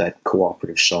developed that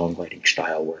cooperative songwriting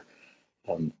style where,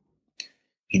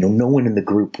 no one in the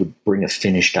group would bring a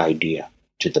finished idea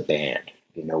to the band.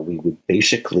 We would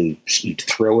basically, you'd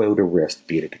throw out a riff,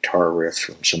 be it a guitar riff,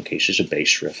 or in some cases a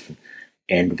bass riff,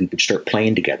 and we would start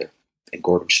playing together. And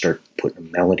Gord would start putting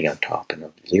a melody on top and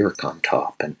a lyric on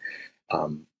top, and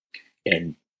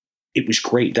it was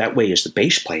great that way. As the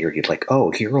bass player, you'd like,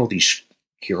 here are all these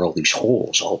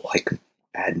holes. I can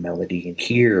add melody in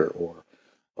here, or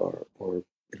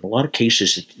in a lot of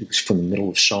cases it was from the middle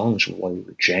of songs while we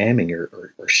were jamming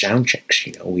or sound checks.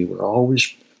 We were always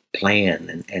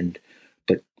playing,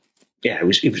 but it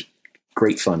was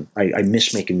great fun. I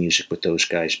miss making music with those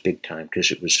guys big time,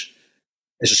 because it was,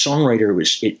 as a songwriter,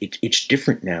 it's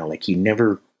different now. Like you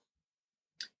never,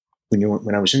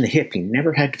 when I was in the Hip, you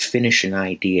never had to finish an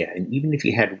idea, and even if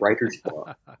you had writer's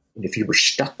block, and if you were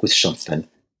stuck with something,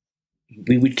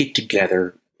 we would get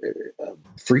together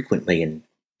frequently, and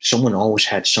someone always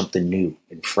had something new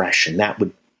and fresh, and that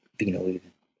would,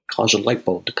 cause a light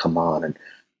bulb to come on,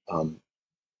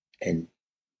 and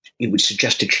it would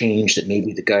suggest a change that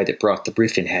maybe the guy that brought the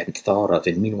riff in hadn't thought of.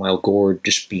 And meanwhile, Gord,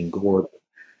 just being Gord,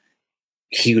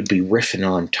 he would be riffing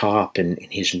on top, and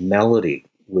his melody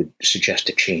would suggest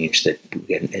a change that,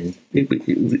 and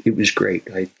it was great.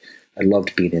 I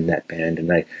loved being in that band,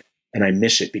 and I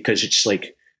miss it because it's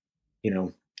like,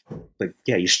 I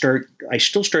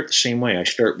still start the same way. I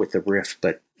start with the riff,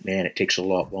 but man, it takes a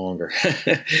lot longer,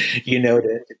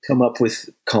 to come up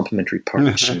with complementary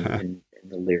parts and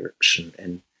the lyrics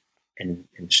and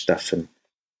stuff.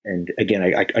 And again,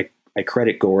 I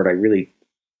credit Gord. I really,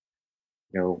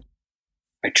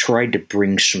 I tried to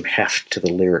bring some heft to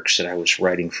the lyrics that I was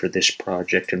writing for this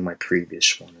project and my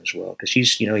previous one as well. Cause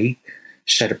he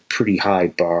set a pretty high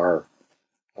bar,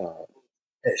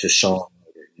 as a songwriter.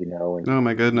 And oh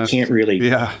my goodness, you can't really,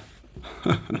 you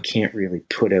can't really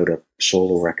put out a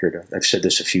solo record. I've said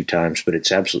this a few times, but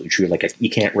it's absolutely true. Like you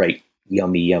can't write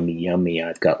 "yummy, yummy, yummy,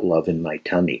 I've got love in my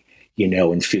tummy,"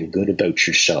 and feel good about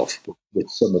yourself with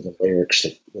some of the lyrics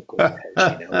that Gord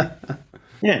has.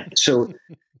 Yeah. So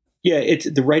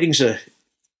the writing's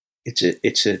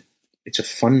it's a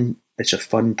fun it's a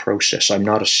fun process. I'm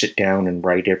not a sit down and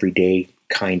write every day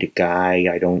kind of guy.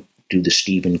 I don't do the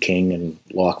Stephen King and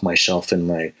lock myself in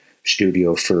my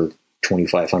studio for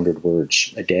 2,500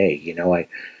 words a day. You know, I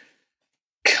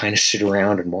kind of sit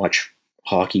around and watch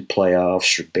hockey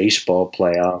playoffs or baseball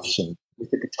playoffs and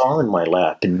with the guitar in my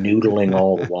lap and noodling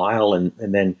all the while. And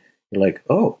then you're like,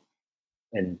 oh,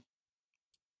 and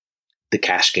the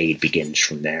cascade begins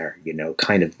from there, you know,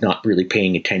 kind of not really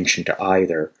paying attention to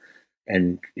either.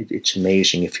 And it's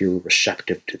amazing if you're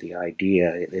receptive to the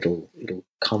idea, it'll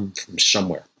come from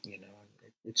somewhere, you know.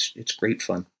 It's great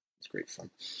fun. It's great fun.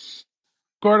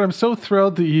 Gord, I'm so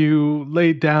thrilled that you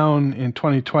laid down in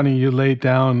 2020. You laid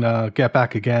down "Get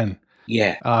Back Again."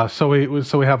 Yeah. So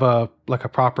we have a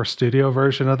proper studio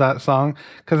version of that song,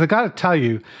 because I got to tell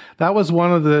you, that was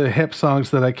one of the hip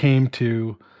songs that I came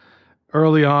to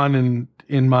early on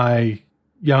in my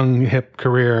young hip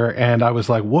career, and I was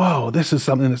like, whoa, this is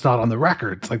something that's not on the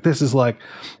records. Like, this is like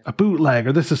a bootleg,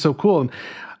 or this is so cool. And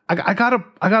I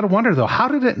gotta wonder though, how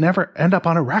did it never end up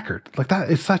on a record? Like, that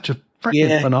is such a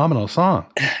freaking phenomenal song.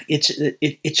 It's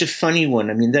a funny one.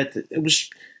 I mean,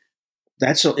 it's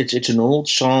an old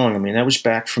song. I mean, that was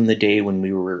back from the day when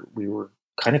we were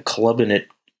kind of clubbing it,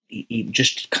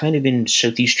 just kind of in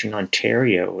southeastern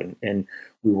Ontario, and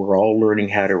we were all learning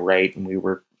how to write, and we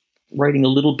were writing a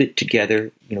little bit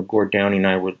together. You know, Gord Downey and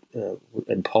I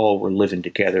and Paul were living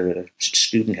together at a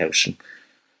student house.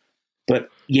 But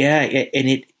yeah,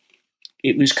 and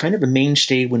it was kind of a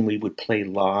mainstay when we would play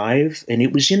live, and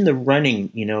it was in the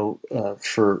running, you know,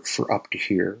 for Up to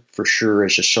Here for sure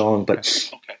as a song.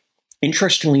 But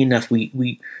interestingly enough,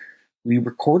 we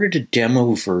recorded a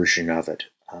demo version of it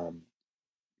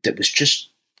that was just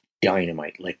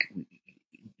dynamite. Like,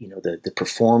 you know, the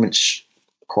performance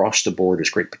across the board is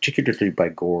great, particularly by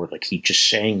Gord. Like, he just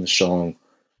sang the song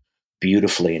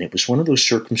beautifully, and it was one of those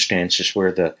circumstances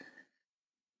where the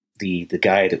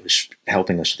guy that was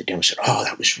helping us with the demo said, "Oh,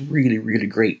 that was really, really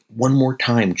great. One more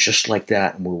time, just like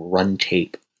that, and we'll run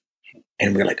tape."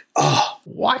 And we're like, "Oh,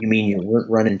 what? You mean you weren't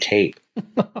running tape?"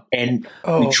 And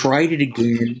we tried it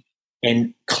again,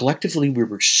 and collectively we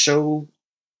were so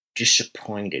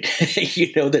disappointed,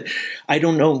 you know, that I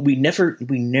don't know. We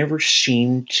never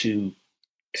seemed to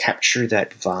capture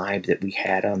that vibe that we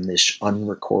had on this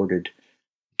unrecorded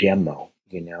demo.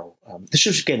 You know, this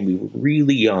was, again, we were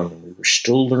really young and we were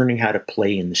still learning how to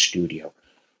play in the studio,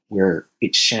 where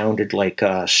it sounded like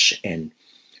us. And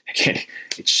again,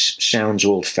 it sounds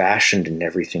old fashioned and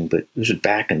everything, but this was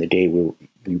back in the day where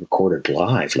we recorded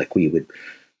live. Like, we would,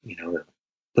 you know,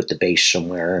 put the bass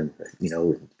somewhere, and, you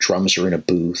know, drums are in a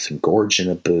booth and Gord's in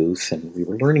a booth, and we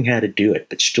were learning how to do it,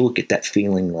 but still get that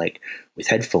feeling like with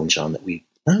headphones on that you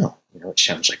know, it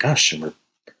sounds like us and we're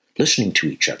listening to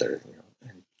each other, you know.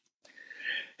 And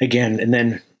again, and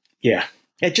then, yeah,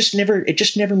 it just never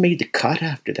made the cut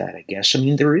after that, I guess. I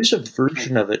mean, there is a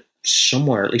version of it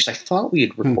somewhere. At least I thought we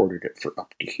had recorded it for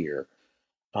Up to Here.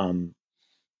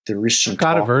 There is some. I've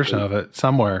got a version of it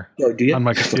somewhere. Oh, do you? On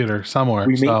my computer somewhere.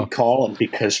 We may be calling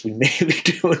because we may be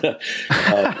doing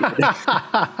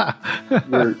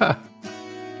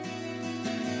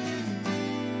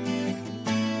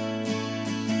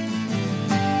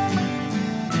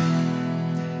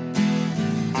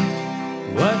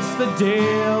What's the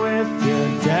deal with your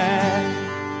dad?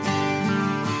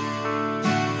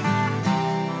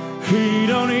 He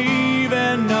don't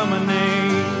even know my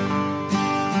name.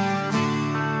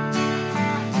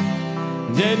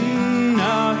 Didn't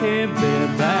know he'd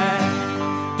be back.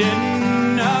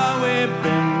 Didn't know we'd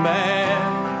been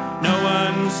bad. No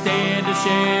one stayed to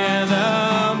share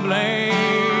the blame.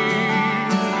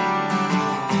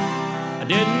 I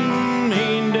didn't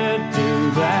mean to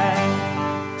do that.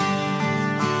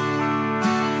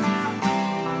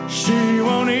 She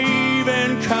won't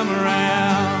even come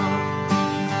around.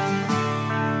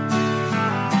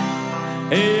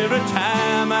 Every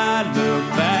time I look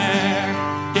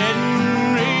back,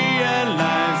 didn't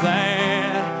realize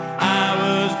that I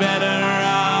was better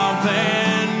off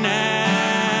than now.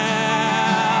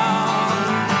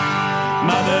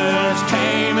 Mothers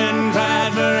came and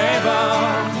cried forever.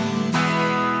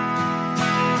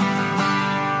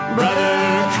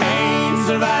 Brother Cain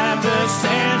survived the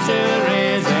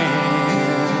centuries.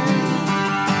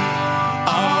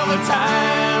 All the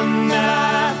time that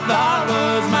I thought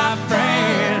was my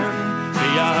friend, be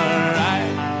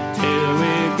alright till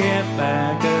we get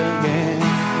back again.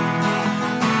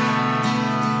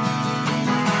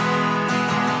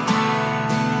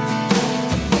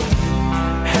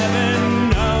 Heaven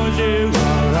knows you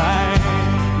alright.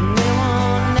 They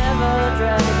won't never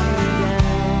drag you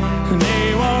down.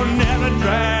 They won't never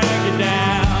drag you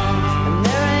down. And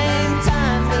there ain't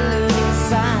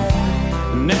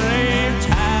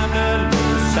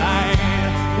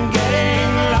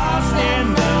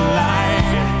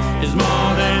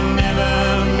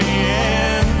never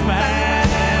being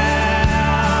found.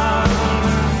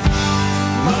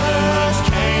 Mothers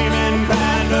came and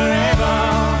cried forever.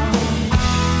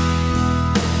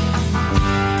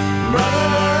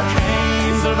 Brother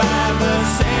can't survive the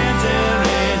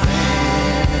centuries.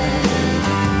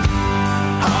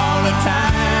 All the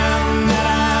time that I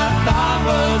thought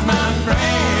was my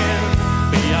friend,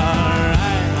 be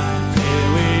alright till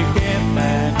we get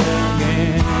back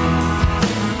again.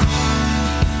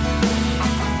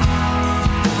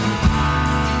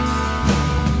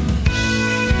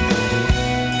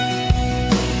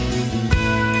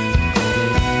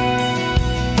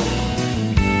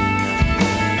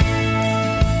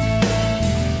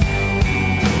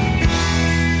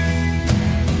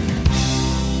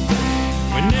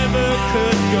 We never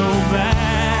could go back.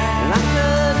 And I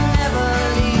could never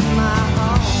leave my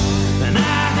home. And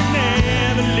I could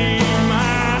never leave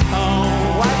my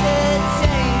home. Why did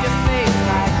change your face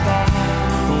like that?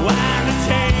 Why to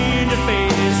change a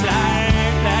face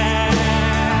like that?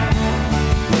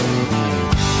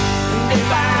 And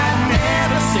if I'd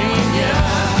never seen you,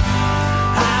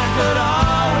 I could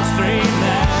always dream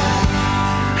that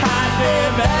I'd be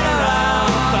better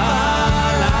off alone.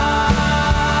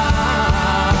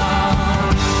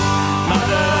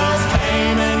 Mothers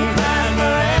came and cried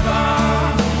forever.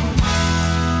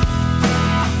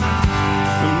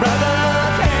 Brother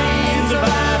can't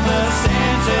survive the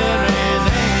centuries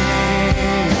end.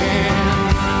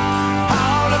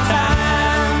 All the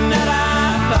time that I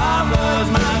thought was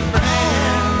my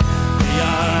friend, be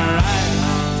alright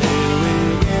till we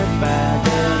get back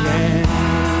again.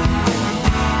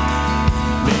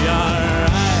 Be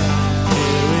alright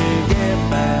till we get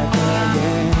back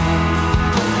again.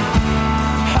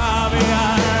 I'll be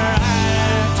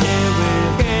alright till we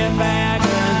get back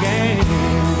again.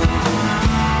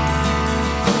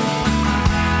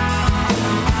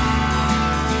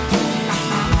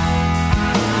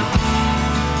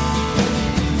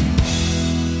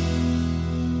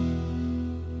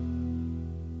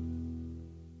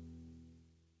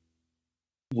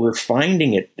 We're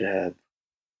finding it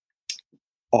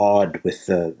odd with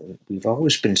we've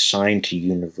always been signed to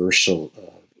Universal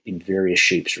in various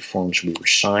shapes or forms. We were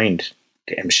signed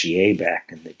to MCA back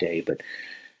in the day, but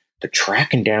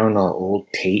tracking down our old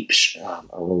tapes, our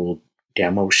old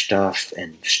demo stuff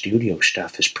and studio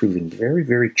stuff is proving very,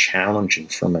 very challenging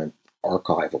from an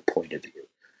archival point of view.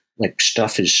 Like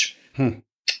stuff is,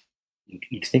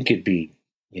 you'd think it'd be,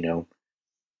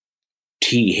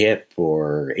 T-hip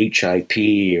or HIP,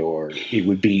 or it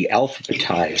would be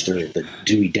alphabetized or the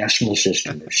Dewey Decimal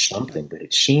System or something, but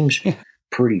it seems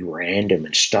pretty random,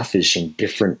 and stuff is in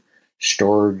different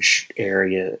storage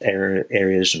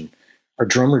areas. And our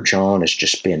drummer John he's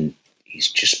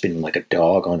just been like a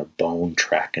dog on a bone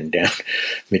tracking down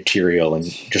material and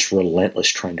just relentless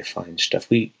trying to find stuff.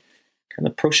 The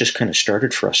process kind of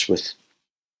started for us with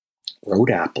road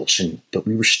apples, but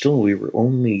we were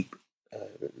only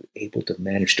able to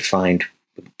manage to find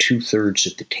 2/3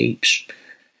 of the tapes.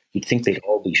 You'd think they'd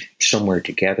all be somewhere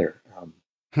together.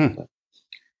 But,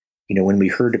 when we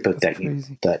heard about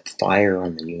that fire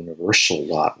on the Universal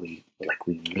lot, we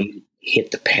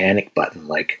hit the panic button.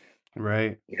 Like,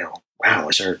 right? Wow,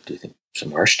 do you think some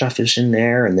of our stuff is in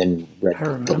there? And then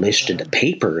read the list in the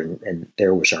paper, and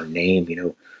there was our name.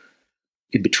 In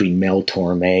between Mel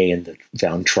Torme and the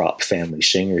Van Trop family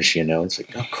singers. It's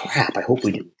like, oh crap! I hope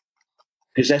we did.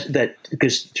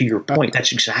 Because to your point,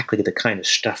 that's exactly the kind of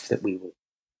stuff that we were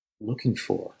looking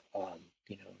for.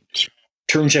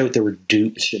 Turns out there were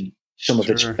dupes, and some of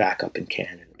it's back up in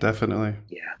Canada. Definitely.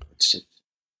 Yeah, it's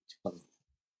fun.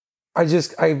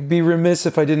 I'd be remiss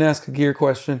if I didn't ask a gear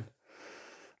question.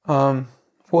 What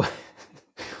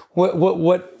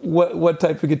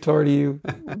type of guitar do you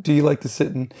like to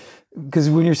sit in? Because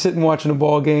when you're sitting watching a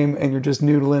ball game and you're just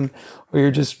noodling or you're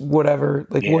just whatever,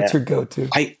 what's your go-to?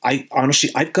 I honestly,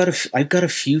 I've got a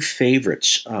few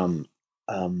favorites.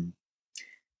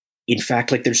 In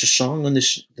fact, there's a song on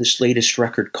this latest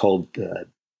record called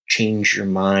 "Change Your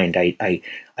Mind." I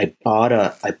bought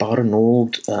an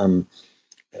old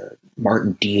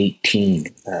Martin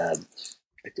D18.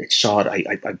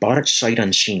 I bought it sight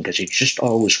unseen because I just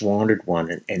always wanted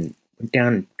one, and went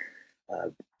down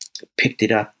and picked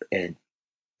it up and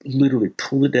literally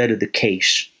pulled it out of the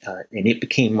case, and it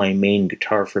became my main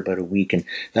guitar for about a week. And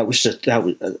I'd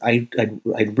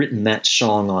written that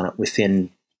song on it within,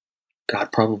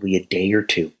 probably a day or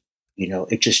two.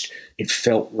 It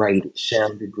felt right. It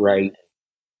sounded right.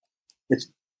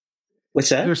 What's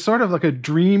that? There's sort of like a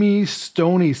dreamy,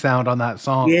 stony sound on that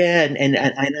song. Yeah, and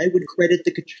I would credit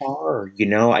the guitar.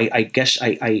 I guess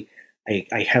I I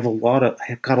have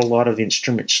got a lot of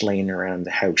instruments laying around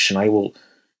the house, and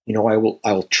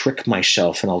I'll trick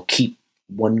myself and I'll keep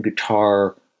one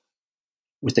guitar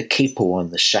with a capo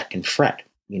on the second fret,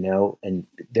 and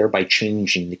thereby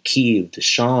changing the key of the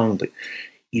song. But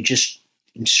you just,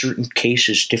 in certain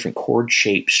cases, different chord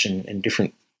shapes and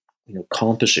different,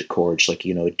 composite chords, like,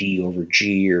 a D over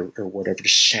G or whatever,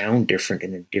 just sound different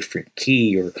in a different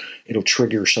key, or it'll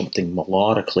trigger something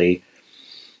melodically,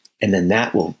 and then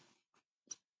that will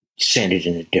send it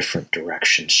in a different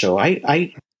direction. So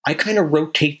I kind of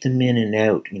rotate them in and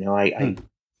out.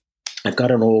 I've got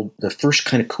the first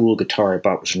kind of cool guitar I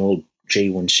bought was an old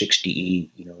J160E,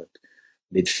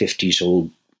 mid-50s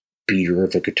old beater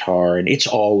of a guitar, and it's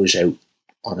always out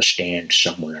on a stand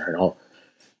somewhere, and I'll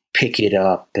pick it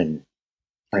up, and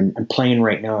I'm playing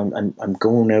right now. I'm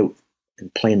going out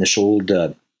and playing this old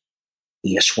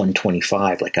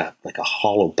ES125, like a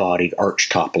hollow bodied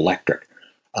archtop electric,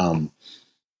 and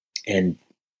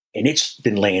it's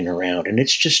been laying around, and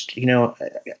it's just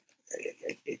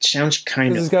it sounds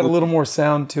kind of. It's got a little more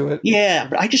sound to it. Yeah,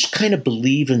 but I just kind of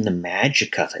believe in the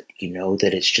magic of it.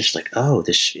 That it's just like,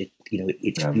 it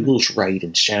feels right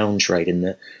and sounds right,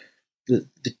 and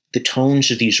the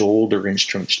tones of these older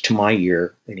instruments, to my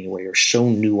ear anyway, are so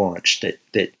nuanced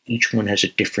that each one has a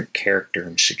different character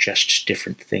and suggests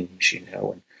different things,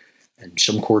 and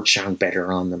some chords sound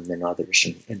better on them than others,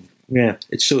 and yeah,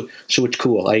 it's so it's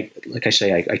cool. I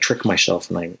trick myself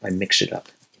and I mix it up.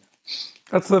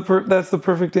 That's the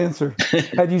perfect answer.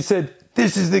 Had you said,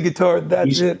 "This is the guitar,"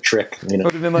 that's it. Trick. I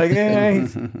would have been like,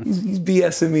 he's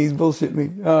BSing me, he's bullshitting me.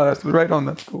 Oh, that's right on.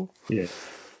 That's cool. Yeah.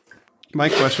 My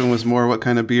question was more, what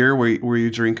kind of beer were you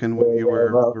drinking when you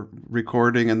were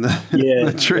recording in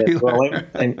the trailer? Well,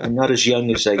 I'm not as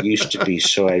young as I used to be,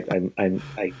 so I'm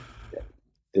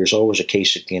there's always a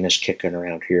case of Guinness kicking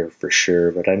around here for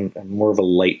sure, but I'm more of a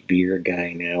light beer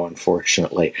guy now.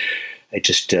 Unfortunately, I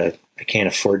just I can't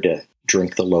afford to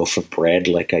drink the loaf of bread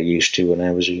like I used to when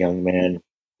I was a young man.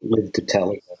 Lived to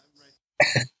tell it.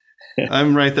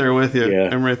 I'm right there with you. Yeah.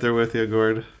 I'm right there with you,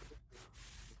 Gord.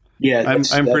 Yeah,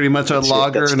 I'm pretty much a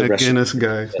lager and a Guinness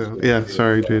guy. So yeah,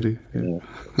 sorry, JD. Yeah,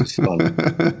 it's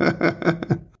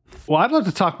fun. Well, I'd love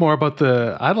to talk more about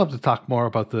the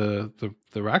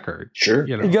record. Sure.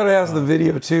 You got to ask the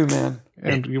video too, man.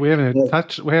 And we haven't even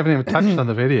touched on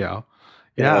the video.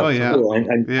 Yeah. Oh yeah. Cool.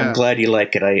 I'm glad you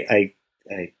like it. I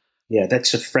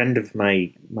that's a friend of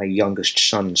my youngest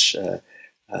son's.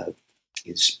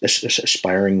 Is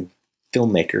aspiring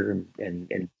filmmaker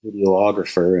and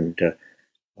videographer, and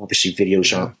obviously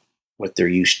videos aren't what they're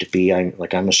used to be. I'm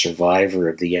a survivor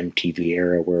of the MTV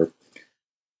era where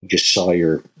you just saw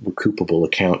your recoupable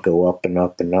account go up and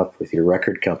up and up with your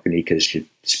record company because you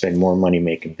spend more money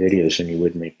making videos than you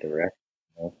would make the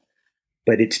record.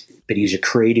 But he's a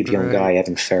creative young guy.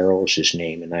 Evan Farrell is his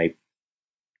name, and I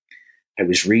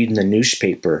was reading the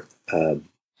newspaper, and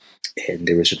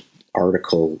there was an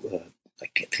article. I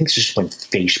think this is when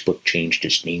Facebook changed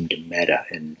its name to Meta,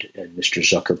 and Mr.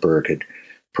 Zuckerberg had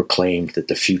proclaimed that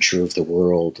the future of the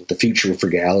world, the future of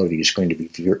reality, is going to be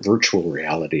virtual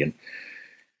reality. And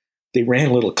they ran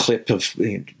a little clip of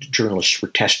journalists were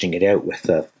testing it out with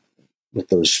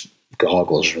those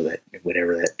goggles or that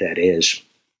whatever that is.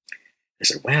 I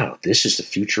said, "Wow, this is the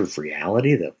future of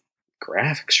reality. The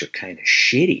graphics are kind of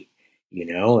shitty,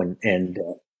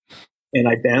 and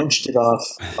I bounced it off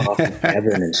of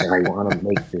Evan and said, I want to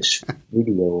make this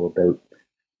video about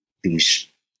these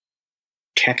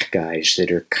tech guys that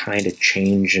are kind of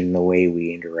changing the way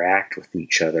we interact with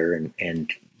each other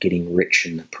and getting rich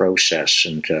in the process.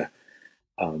 And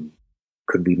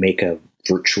could we make a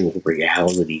virtual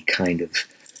reality kind of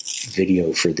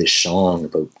video for this song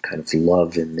about kind of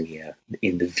love in the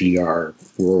VR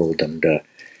world?"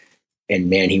 And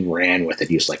man, he ran with it.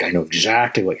 He was like, "I know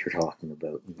exactly what you're talking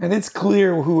about." And it's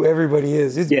clear who everybody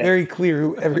is. It's very clear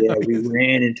who everybody is. We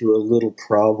ran into a little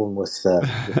problem with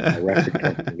my record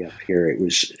company up here. It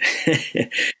was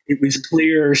it was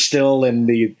clear still, and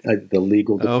the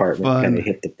legal department kind of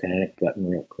hit the panic button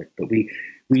real quick. But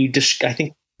we just, I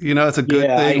think, it's a good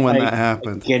thing when that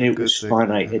happens. Again, it was fun.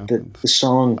 The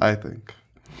song, I think,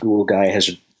 Ghoul Guy has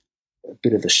a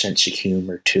bit of a sense of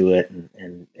humor to it,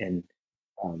 and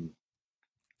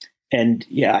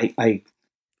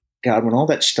God, when all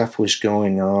that stuff was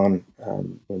going on,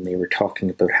 when they were talking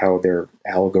about how their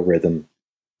algorithm,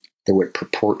 that what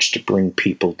purports to bring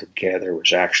people together,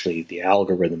 was actually the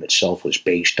algorithm itself was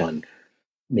based on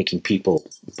making people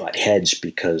butt heads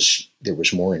because there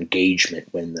was more engagement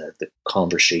when the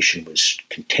conversation was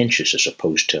contentious as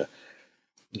opposed to,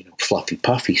 fluffy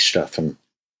puffy stuff. And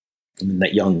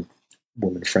that young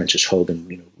woman, Frances Hogan,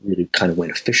 really kind of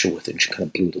went official with it, and she kind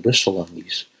of blew the whistle on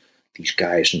these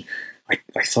guys. And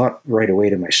I thought right away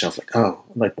to myself, like, oh,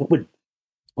 like what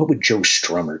would Joe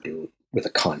Strummer do with a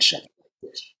concept like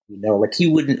this? Like he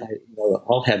wouldn't.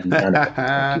 I'll have none of it.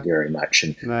 Thank you very much.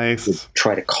 And nice. would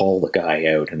try to call the guy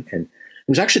out. And it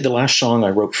was actually the last song I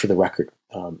wrote for the record,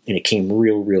 and it came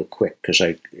real quick because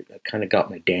I kind of got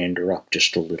my dander up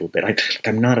just a little bit.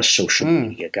 I'm not a social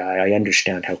media guy. I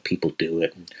understand how people do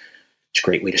it, and it's a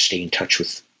great way to stay in touch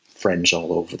with friends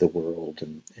all over the world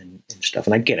and stuff.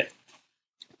 And I get it,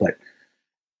 but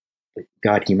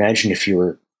God, can you imagine if you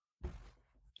were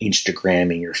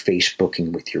Instagramming or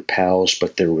Facebooking with your pals,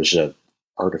 but there was a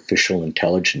artificial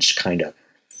intelligence kind of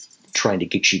trying to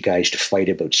get you guys to fight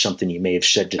about something you may have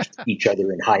said to each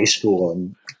other in high school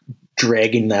and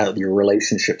dragging your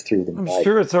relationship through the night. I'm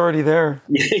sure it's already there.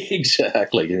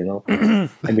 Exactly.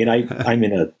 I mean, I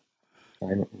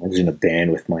was in a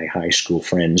band with my high school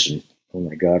friends, and oh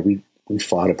my God, we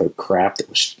fought about crap that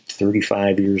was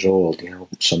 35 years old.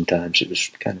 Sometimes it was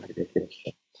kind of ridiculous.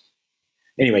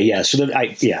 Anyway, yeah.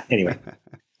 Anyway,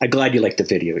 I'm glad you liked the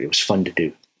video. It was fun to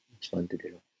do. I'm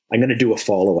going to do a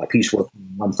follow up. He's working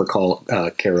on one for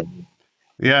Caroline.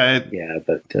 Yeah.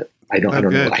 But I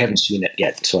don't know. I haven't seen it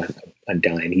yet, so I'm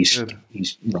dying. He's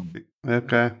running.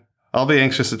 Okay. I'll be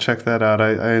anxious to check that out.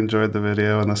 I enjoyed the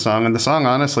video and the song. And the song,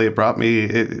 honestly, it brought me.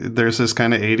 There's this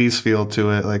kind of 80s feel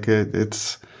to it. Like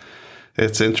it's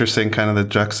interesting, kind of the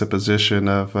juxtaposition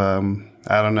of.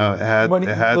 I don't know. It had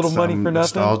some money for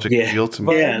nostalgic feel to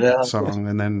me. That song,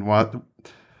 and then what?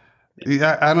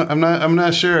 Yeah, I'm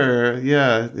not sure.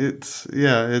 Yeah, it's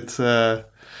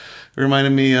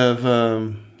reminded me of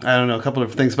I don't know, a couple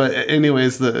of things. But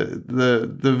anyways,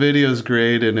 the video is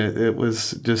great, and it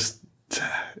was just.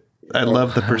 I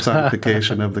love the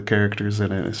personification of the characters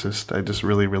in it. It's just I just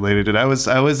really related it. I was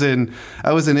in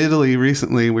Italy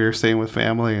recently. We were staying with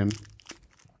family, and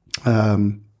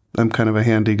I'm kind of a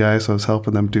handy guy, so I was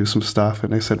helping them do some stuff.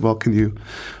 And they said, well,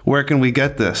 where can we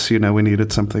get this? We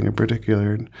needed something in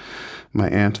particular. And my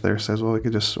aunt there says, well, we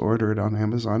could just order it on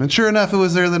Amazon. And sure enough, it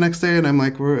was there the next day. And I'm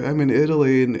like, I'm in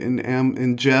Italy,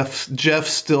 and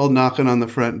Jeff's still knocking on the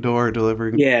front door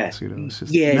delivering. Yeah. It's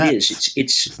just nuts. It is.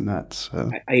 It's nuts.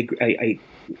 So. I agree.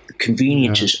 The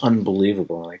convenience is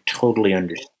unbelievable. I totally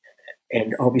understand that.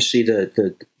 And obviously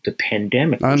the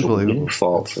pandemic was a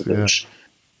windfall for those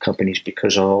companies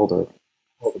because all the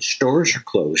stores are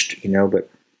closed, but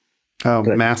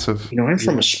massive. I'm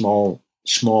from a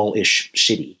small-ish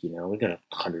city, we got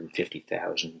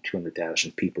 150,000,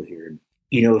 200,000 people here. And,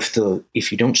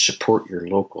 if you don't support your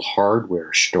local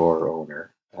hardware store owner,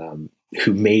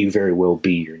 who may very well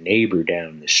be your neighbor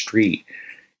down the street,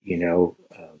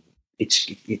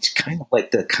 it's kind of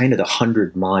like the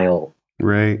 100-mile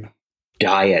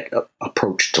diet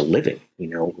approach to living,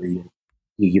 where you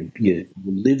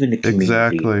live in a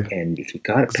community, and if you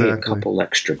got to pay a couple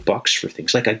extra bucks for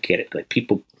things, like I get it, like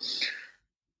people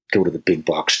go to the big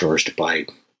box stores to buy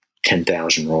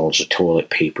 10,000 rolls of toilet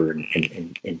paper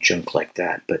and junk like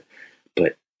that, but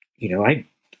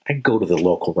I go to the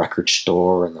local record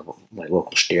store and my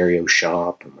local stereo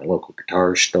shop and my local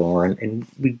guitar store, and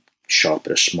we shop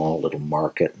at a small little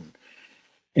market,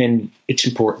 and it's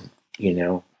important,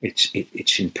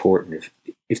 it's important.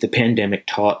 If the pandemic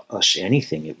taught us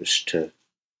anything, it was to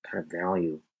kind of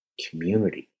value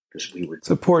community, because we were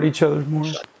support each other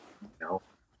more.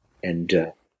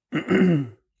 And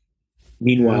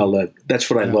meanwhile, that's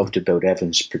what I loved about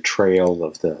Evan's portrayal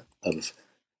of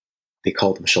they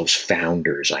call themselves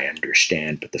founders, I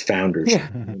understand, but the founders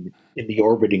in the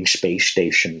orbiting space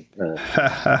station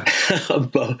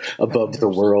above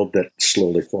the world that's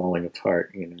slowly falling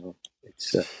apart.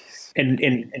 It's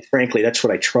and frankly, that's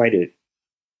what I try to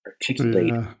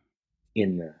articulate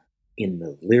in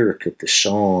the lyric of the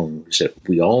song, is that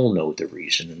we all know the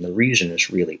reason, and the reason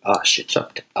is really us. It's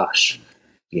up to us,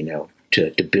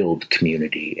 to build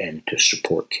community and to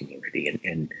support community,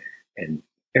 and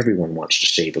everyone wants to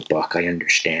save a buck. I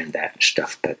understand that and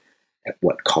stuff, but at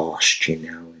what cost? At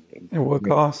what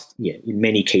cost? Yeah, in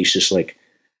many cases, like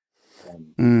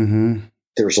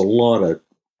there's a lot of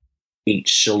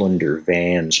 8-cylinder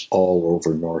vans all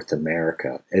over North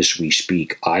America as we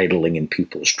speak, idling in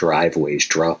people's driveways,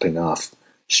 dropping off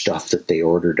stuff that they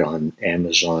ordered on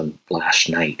Amazon last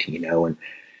night, and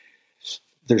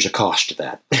there's a cost to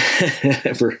that.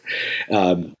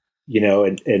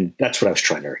 And that's what I was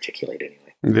trying to articulate anyway.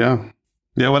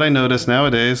 Yeah. What I notice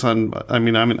nowadays I'm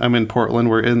in Portland.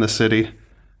 We're in the city.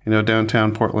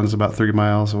 Downtown Portland's about 3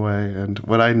 miles away. And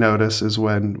what I notice is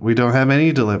when we don't have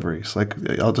any deliveries, like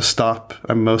I'll just stop.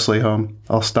 I'm mostly home.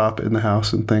 I'll stop in the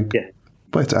house and think,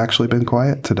 but it's actually been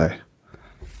quiet today.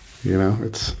 You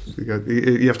know,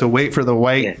 you have to wait for the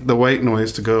white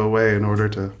noise to go away in order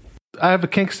to. I have a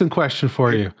Kingston question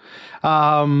for you.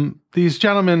 These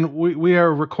gentlemen, we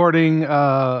are recording,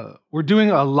 we're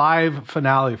doing a live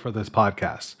finale for this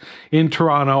podcast in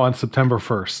Toronto on September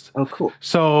 1st. Oh, cool.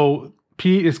 So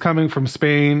Pete is coming from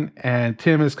Spain and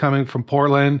Tim is coming from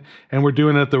Portland, and we're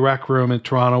doing it at the Rec Room in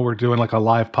Toronto. We're doing like a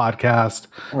live podcast.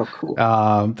 Oh, cool.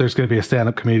 There's going to be a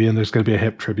stand-up comedian. There's going to be a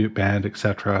hip tribute band,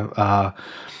 etc.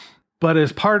 But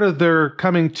as part of their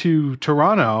coming to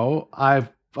Toronto, I've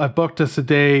booked us a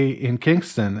day in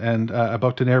Kingston, and I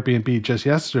booked an Airbnb just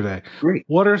yesterday. Great.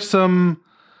 What are some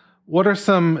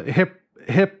hip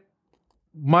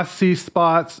must-see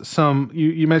spots?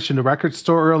 You mentioned a record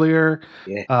store earlier,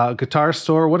 guitar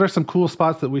store. What are some cool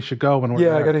spots that we should go when we're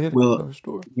there? I got to hit the guitar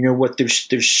store. You know what?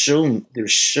 There's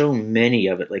so many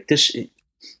of it. Like this.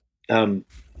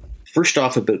 First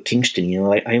off, about Kingston, you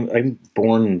know, I'm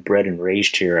born and bred and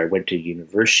raised here. I went to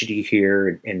university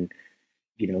here, and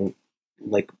you know,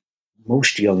 like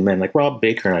most young men, like Rob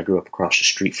Baker and I grew up across the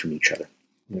street from each other,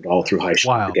 all through high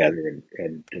school together,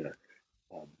 and you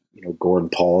know, Gord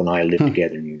and Paul and I lived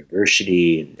together in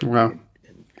university, and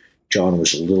John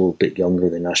was a little bit younger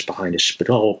than us, behind us, but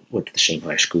all went to the same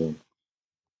high school. And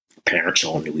parents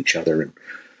all knew each other, and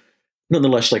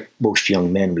nonetheless, like most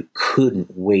young men, we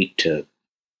couldn't wait to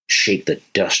shake the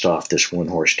dust off this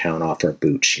one-horse town off our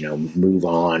boots, you know, move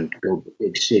on, go to the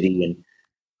big city. And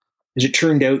as it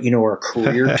turned out, you know, our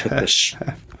career took us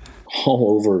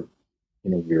all over,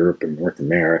 you know, Europe and North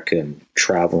America and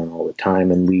traveling all the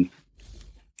time. And we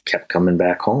kept coming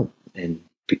back home. And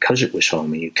because it was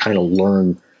home, and you kind of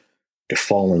learn to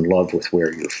fall in love with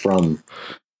where you're from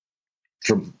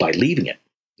by leaving it.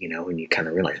 You know, and you kind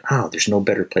of realize, there's no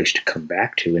better place to come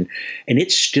back to, and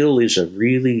it still is a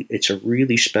really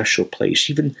special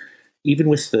place, even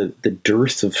with the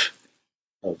dearth of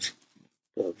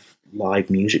live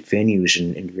music venues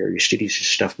in various cities and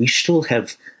stuff. We still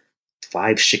have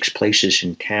 5-6 places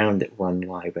in town that run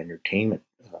live entertainment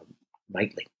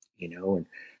nightly. You know, and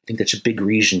I think that's a big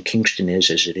reason Kingston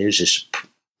is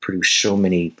produced so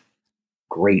many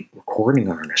great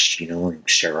recording artists. You know, like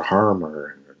Sarah Harmer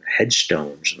and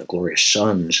Headstones and the Glorious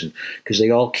Sons, and because they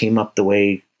all came up the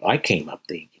way I came up.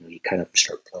 You kind of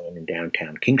start playing in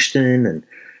downtown Kingston, and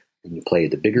then you play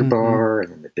at the bigger bar,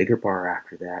 and then the bigger bar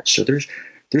after that. So there's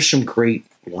some great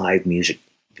live music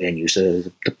venues.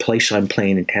 The place I'm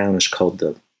playing in town is called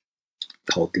the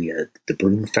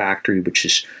Broom Factory, which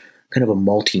is kind of a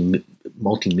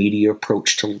multimedia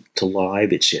approach to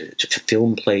live. It's a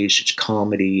film place, it's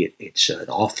comedy, it's an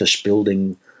office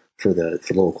building for the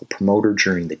local promoter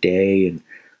during the day, and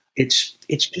it's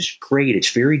just great. It's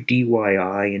very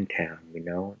DIY in town, you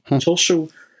know. It's also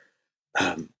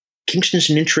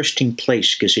Kingston's an interesting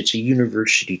place because it's a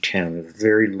university town, a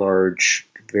very large,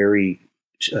 very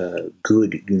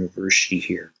good university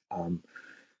here.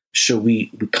 So we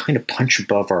kind of punch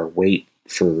above our weight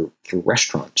for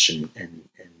restaurants and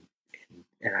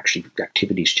actually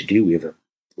activities to do. We have a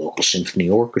local symphony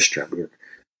orchestra. We have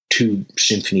 2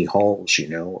 symphony halls, you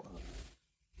know.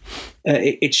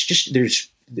 It's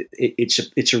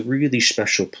a really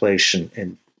special place,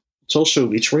 and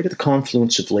it's right at the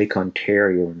confluence of Lake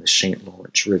Ontario and the St.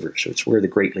 Lawrence River. So it's where the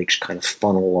Great Lakes kind of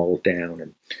funnel all down,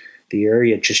 and the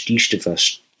area just east of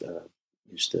us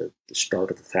is the start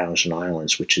of the Thousand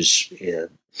Islands, which is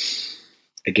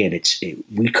again,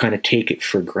 we kind of take it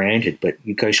for granted, but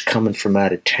you guys coming from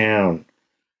out of town,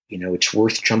 you know, it's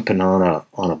worth jumping on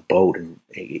a boat, and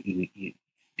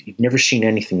you've never seen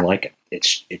anything like it.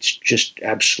 It's just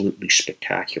absolutely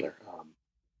spectacular.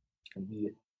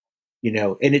 You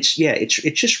know, and it's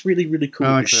just really, really cool.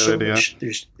 I like that idea.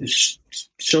 There's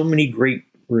so many great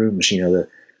rooms. You know,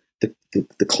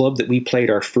 the club that we played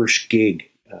our first gig,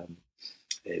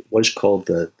 it was called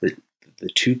the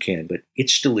Toucan, but it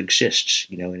still exists.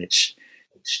 You know, and it's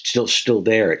still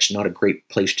there. It's not a great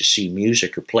place to see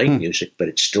music or play music, but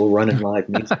it's still running live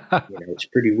music. You know, it's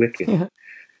pretty wicked. Yeah.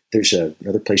 There's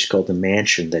another place called the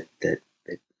Mansion that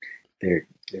they're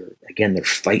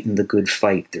fighting the good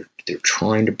fight. They're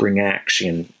trying to bring acts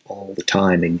in all the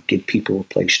time and give people a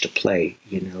place to play.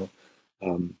 You know,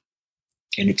 and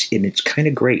it's kind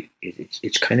of great.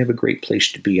 It's kind of a great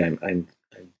place to be. I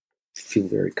feel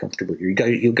very comfortable here.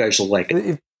 You guys will like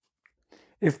it.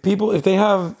 If they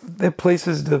have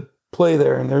places to play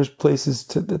there, and there's places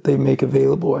that they make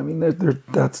available, I mean,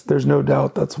 there's no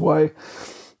doubt that's why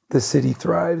the city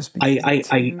thrives. I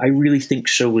really think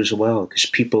so as well, because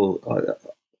people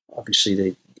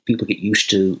obviously people get used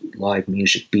to live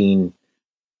music being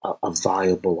a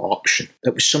viable option.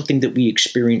 That was something that we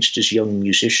experienced as young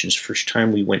musicians. First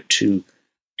time we went to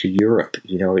to Europe.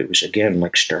 You know, it was again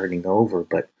like starting over,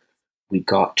 but we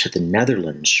got to the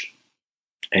Netherlands,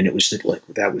 and it was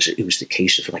the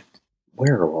case of like,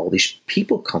 where are all these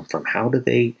people come from? How do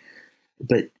they?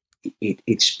 But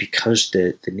it's because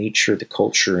the nature of the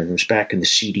culture, and it was back in the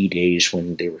CD days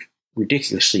when they were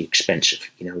ridiculously expensive.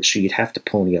 You know, so you'd have to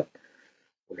pony up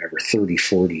whatever 30,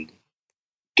 40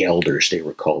 gelders they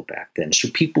were called back then. So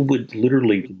people would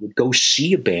go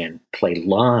see a band play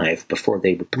live before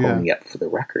they would pony up for the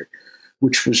record,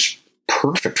 which was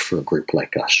perfect for a group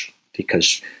like us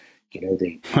because, you know,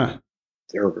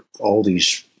 there were all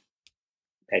these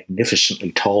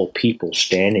magnificently tall people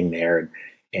standing there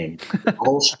and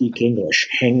all speak English,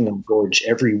 hanging on Gord's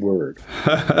every word.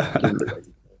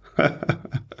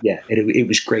 Yeah, and it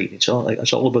was great. It's all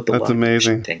about the That's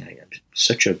amazing thing. I am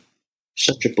such a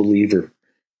believer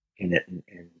in it, and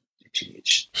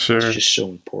it's just so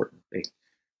important.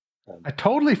 I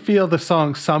totally feel the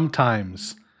song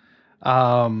sometimes.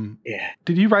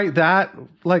 Did you write that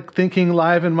like thinking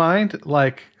live in mind?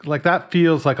 Like that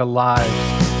feels like a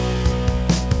live.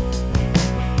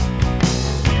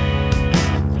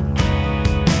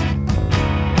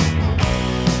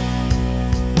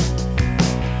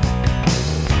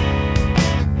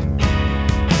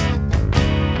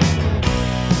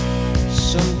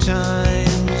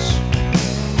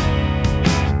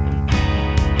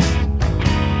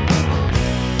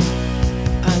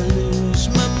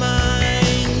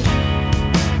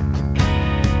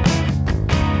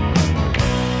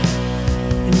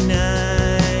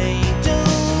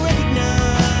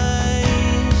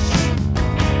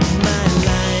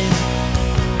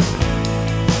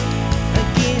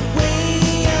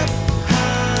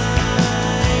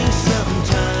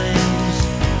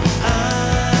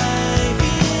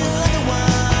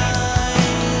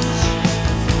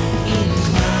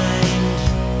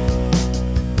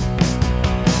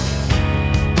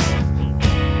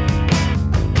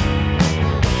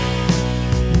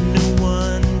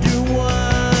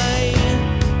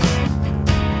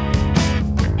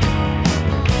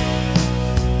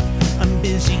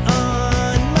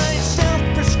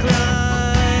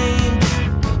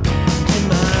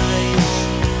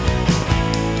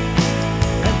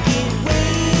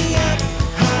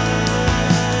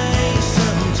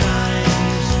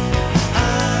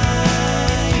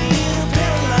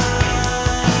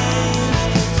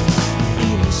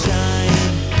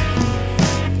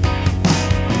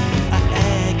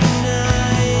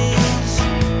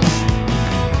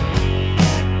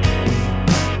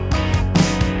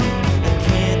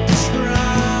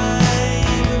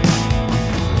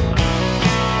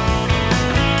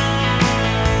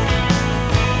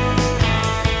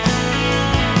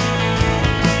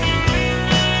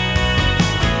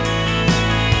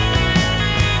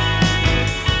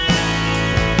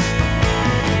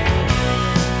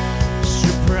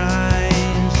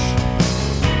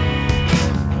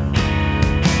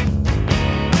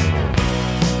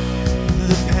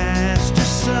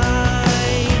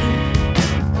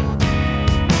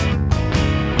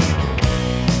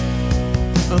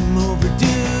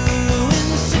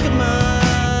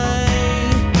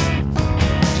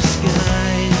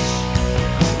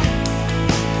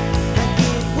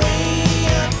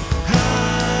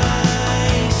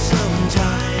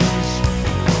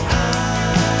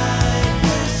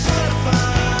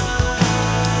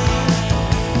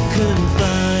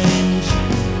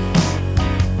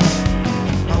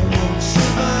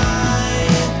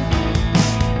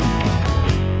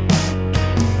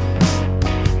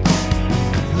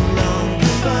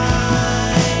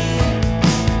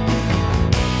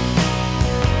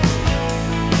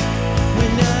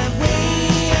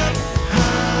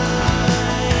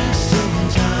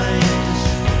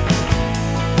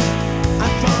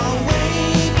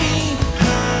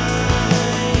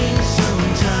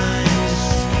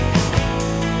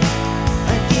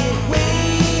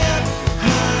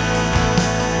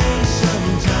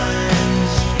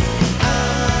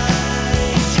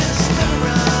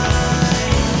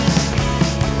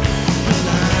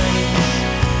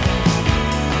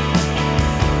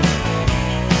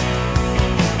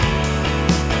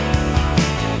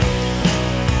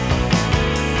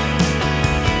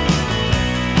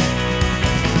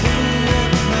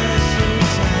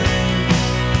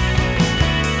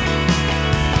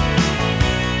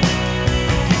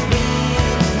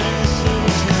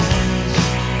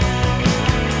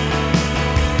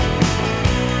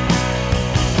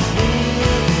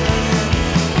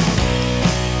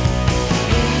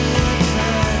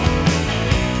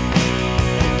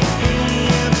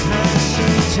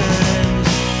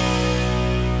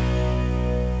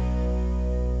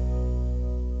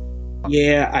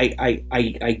 Yeah,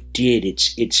 I did.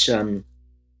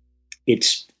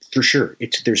 It's for sure.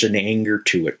 There's an anger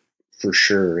to it for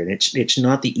sure, and it's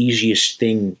not the easiest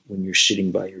thing when you're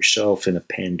sitting by yourself in a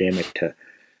pandemic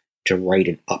to write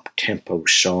an up-tempo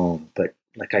song. But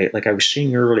like I was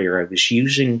saying earlier, I was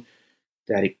using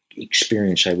that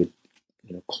experience. I would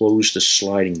close the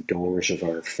sliding doors of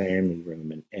our family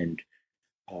room and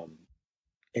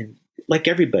like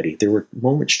everybody, there were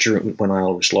moments during when I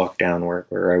was locked down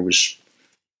where I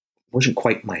wasn't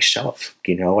quite myself.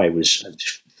 I was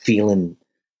feeling,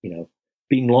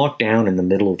 being locked down in the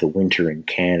middle of the winter in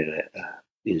Canada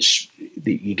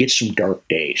you get some dark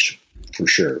days for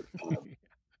sure.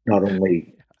 Not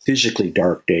only physically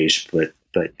dark days, but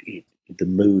the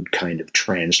mood kind of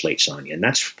translates on you, and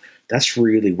that's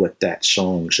really what that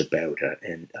song's about.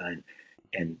 And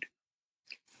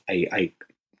I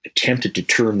attempted to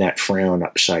turn that frown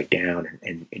upside down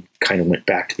and kind of went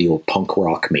back to the old punk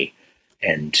rock me,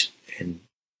 and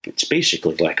it's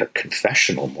basically like a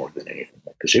confessional more than anything,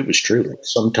 because it was true.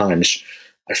 Sometimes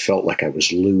I felt like I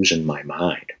was losing my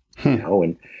mind,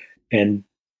 and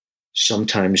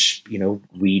sometimes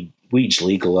weed's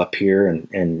legal up here,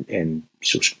 and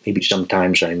so maybe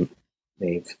sometimes I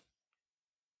may have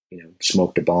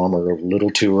smoked a bomb or a little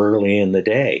too early in the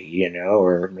day,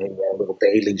 or maybe a little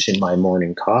Bailey's in my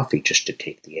morning coffee just to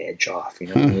take the edge off.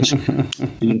 It's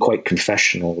being quite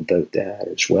confessional about that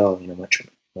as well. Much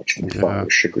my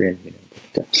father's chagrin.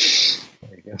 But,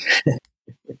 there you go.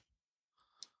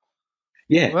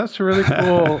 Yeah, well, that's really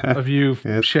cool of you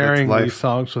sharing these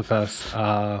songs with us.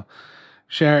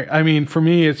 Sharing, I mean, for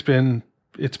me, it's been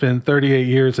 38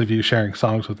 years of you sharing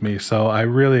songs with me, so I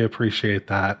really appreciate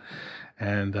that.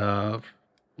 And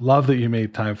love that you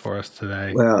made time for us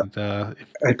today. Well, and,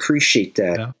 I appreciate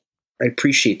that. Yeah. I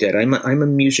appreciate that. I'm a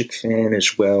music fan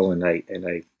as well, and I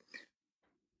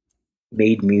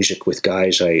made music with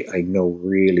guys I know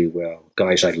really well,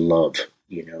 guys I love,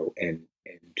 and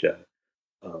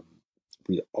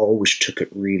we always took it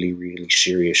really, really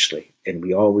seriously, and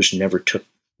we always never took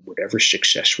whatever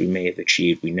success we may have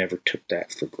achieved. We never took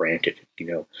that for granted,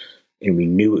 And we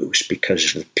knew it was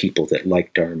because of the people that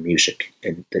liked our music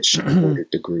and that supported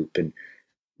the group. And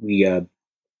we,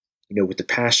 with the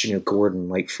passing of Gordon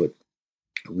Lightfoot,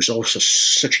 who was also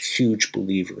such a huge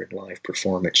believer in live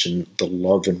performance and the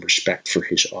love and respect for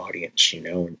his audience,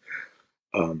 and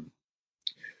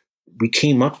we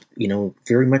came up,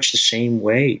 very much the same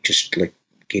way, just like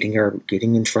getting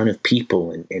in front of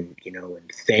people and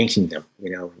thanking them,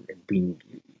 and being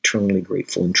eternally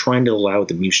grateful and trying to allow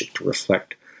the music to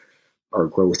reflect our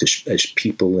growth as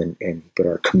people but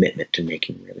our commitment to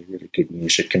making really, really good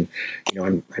music. And,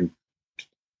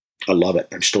 I love it.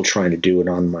 I'm still trying to do it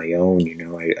on my own.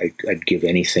 I'd give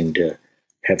anything to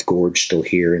have Gord still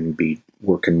here and be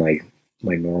working my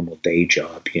normal day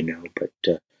job,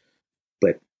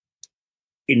 but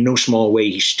in no small way,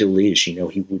 he still is, he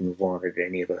wouldn't have wanted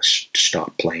any of us to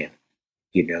stop playing,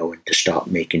 and to stop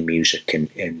making music and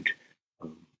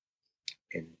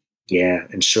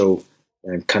so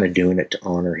I'm kind of doing it to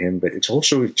honor him, but it's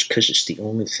because it's the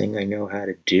only thing I know how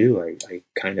to do. I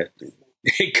kind of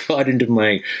got into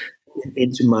my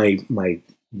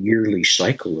yearly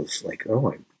cycle of like,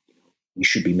 we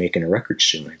should be making a record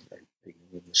soon.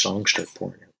 When the songs start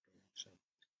pouring out. So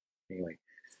anyway,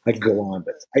 I'd go on,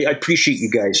 but I appreciate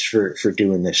you guys for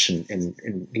doing this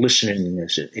and listening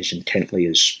as intently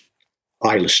as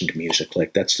I listen to music.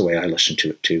 Like that's the way I listen to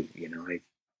it too. I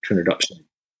turn it up.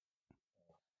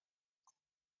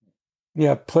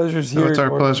 Yeah, pleasure's here. It's our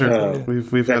pleasure.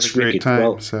 We've had a great time.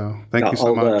 Well, so thank you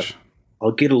so much.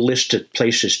 I'll get a list of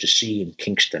places to see in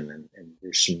Kingston, and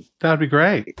there's some. That'd be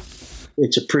great.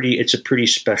 It's a pretty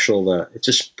special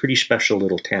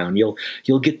little town. You'll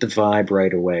get the vibe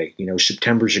right away.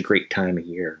 September's a great time of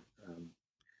year.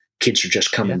 Kids are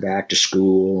just coming back to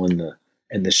school, and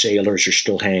the sailors are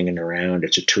still hanging around.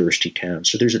 It's a touristy town,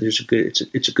 so there's a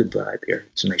good vibe here.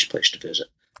 It's a nice place to visit.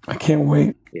 I can't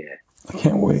wait. Yeah. I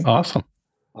can't wait. Awesome.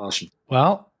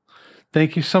 Well,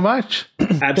 thank you so much.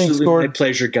 Absolutely. My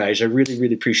pleasure, guys. I really,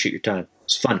 really appreciate your time.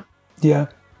 It's fun. Yeah.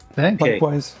 Thanks.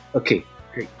 Likewise. Okay.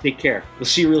 Great. Take care. We'll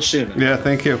see you real soon. Yeah.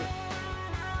 Thank you.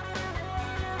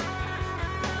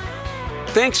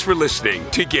 Thanks for listening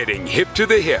to Getting Hip to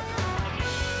the Hip.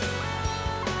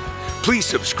 Please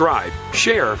subscribe,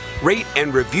 share, rate,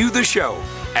 and review the show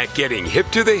at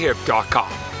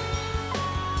gettinghiptothehip.com.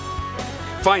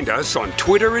 Find us on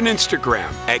Twitter and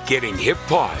Instagram at Getting Hip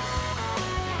Pod.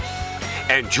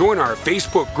 And join our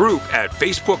Facebook group at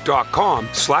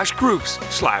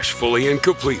facebook.com/groups/fully and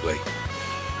completely.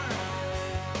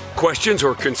 Questions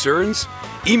or concerns?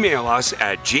 email us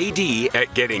at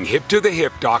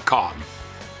jd@gettinghiptothehip.com.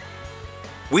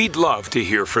 We'd love to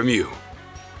hear from you.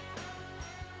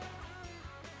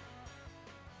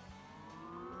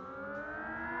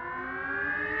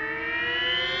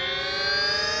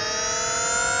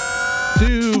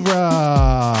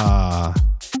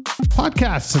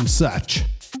 Podcasts and such.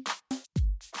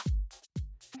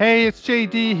 Hey, it's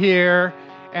JD here,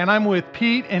 and I'm with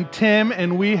Pete and Tim,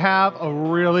 and we have a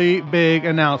really big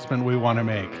announcement we want to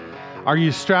make. Are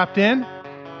you strapped in?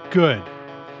 Good.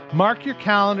 Mark your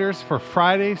calendars for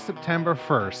Friday, September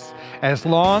 1st, as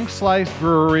Long Slice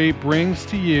Brewery brings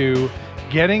to you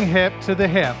Getting Hip to the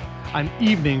Hip, an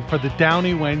evening for the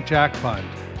Downey Wenjack Fund.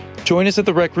 Join us at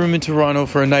the Rec Room in Toronto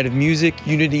for a night of music,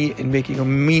 unity, and making a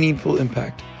meaningful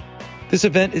impact. This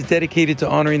event is dedicated to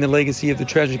honoring the legacy of the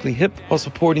Tragically Hip while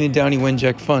supporting the Downey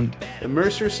Wenjack Fund.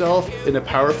 Immerse yourself in a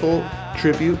powerful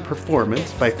tribute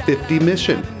performance by 50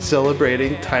 Mission,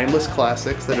 celebrating timeless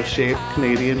classics that have shaped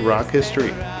Canadian rock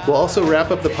history. We'll also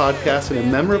wrap up the podcast in a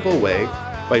memorable way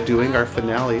by doing our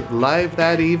finale live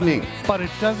that evening. But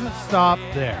it doesn't stop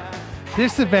there.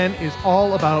 This event is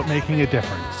all about making a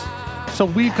difference. So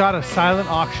we've got a silent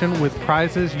auction with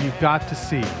prizes you've got to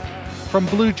see. From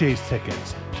Blue Jays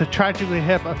tickets, to Tragically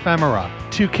Hip ephemera,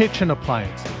 to kitchen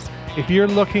appliances. If you're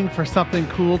looking for something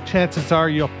cool, chances are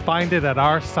you'll find it at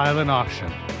our silent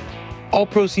auction. All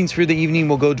proceeds for the evening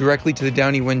will go directly to the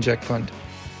Downey Wenjack Fund,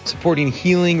 supporting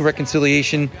healing,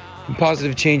 reconciliation, and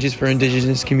positive changes for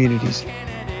Indigenous communities.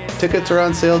 Tickets are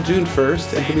on sale June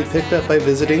 1st and can be picked up by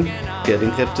visiting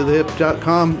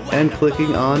gettinghiptothehip.com and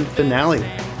clicking on Finale.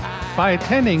 By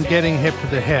attending Getting Hip to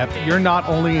the Hip, you're not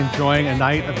only enjoying a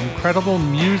night of incredible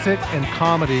music and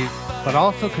comedy, but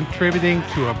also contributing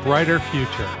to a brighter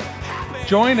future.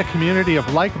 Join a community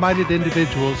of like-minded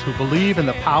individuals who believe in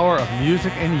the power of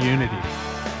music and unity.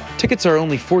 Tickets are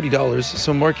only $40,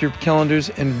 so mark your calendars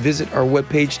and visit our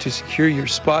webpage to secure your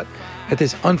spot at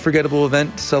this unforgettable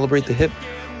event to celebrate the hip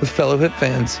with fellow hip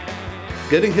fans.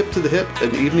 Getting Hip to the Hip,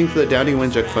 an evening for the Downey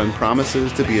Wenjack Fund,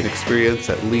 promises to be an experience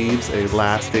that leaves a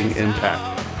lasting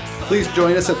impact. Please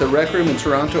join us at the Rec Room in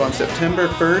Toronto on September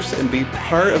 1st and be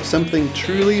part of something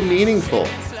truly meaningful.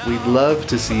 We'd love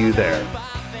to see you there.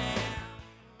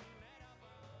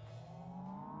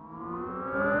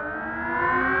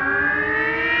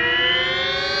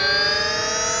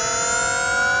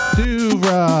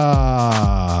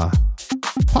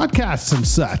 Podcasts and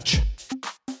such.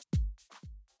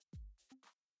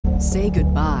 Say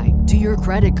goodbye to your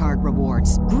credit card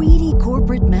rewards. Greedy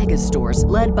corporate mega stores,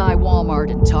 led by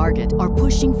Walmart and Target, are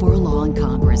pushing for a law in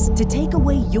Congress to take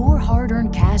away your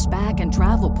hard-earned cash back and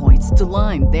travel points to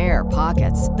line their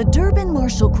pockets. The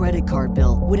Durbin-Marshall credit card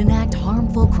bill would enact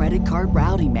harmful credit card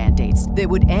routing mandates that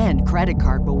would end credit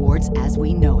card rewards as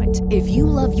we know it. If you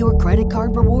love your credit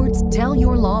card rewards, tell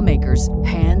your lawmakers,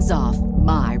 hands off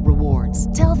my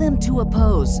rewards. Tell them to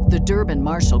oppose the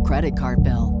Durbin-Marshall credit card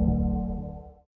bill.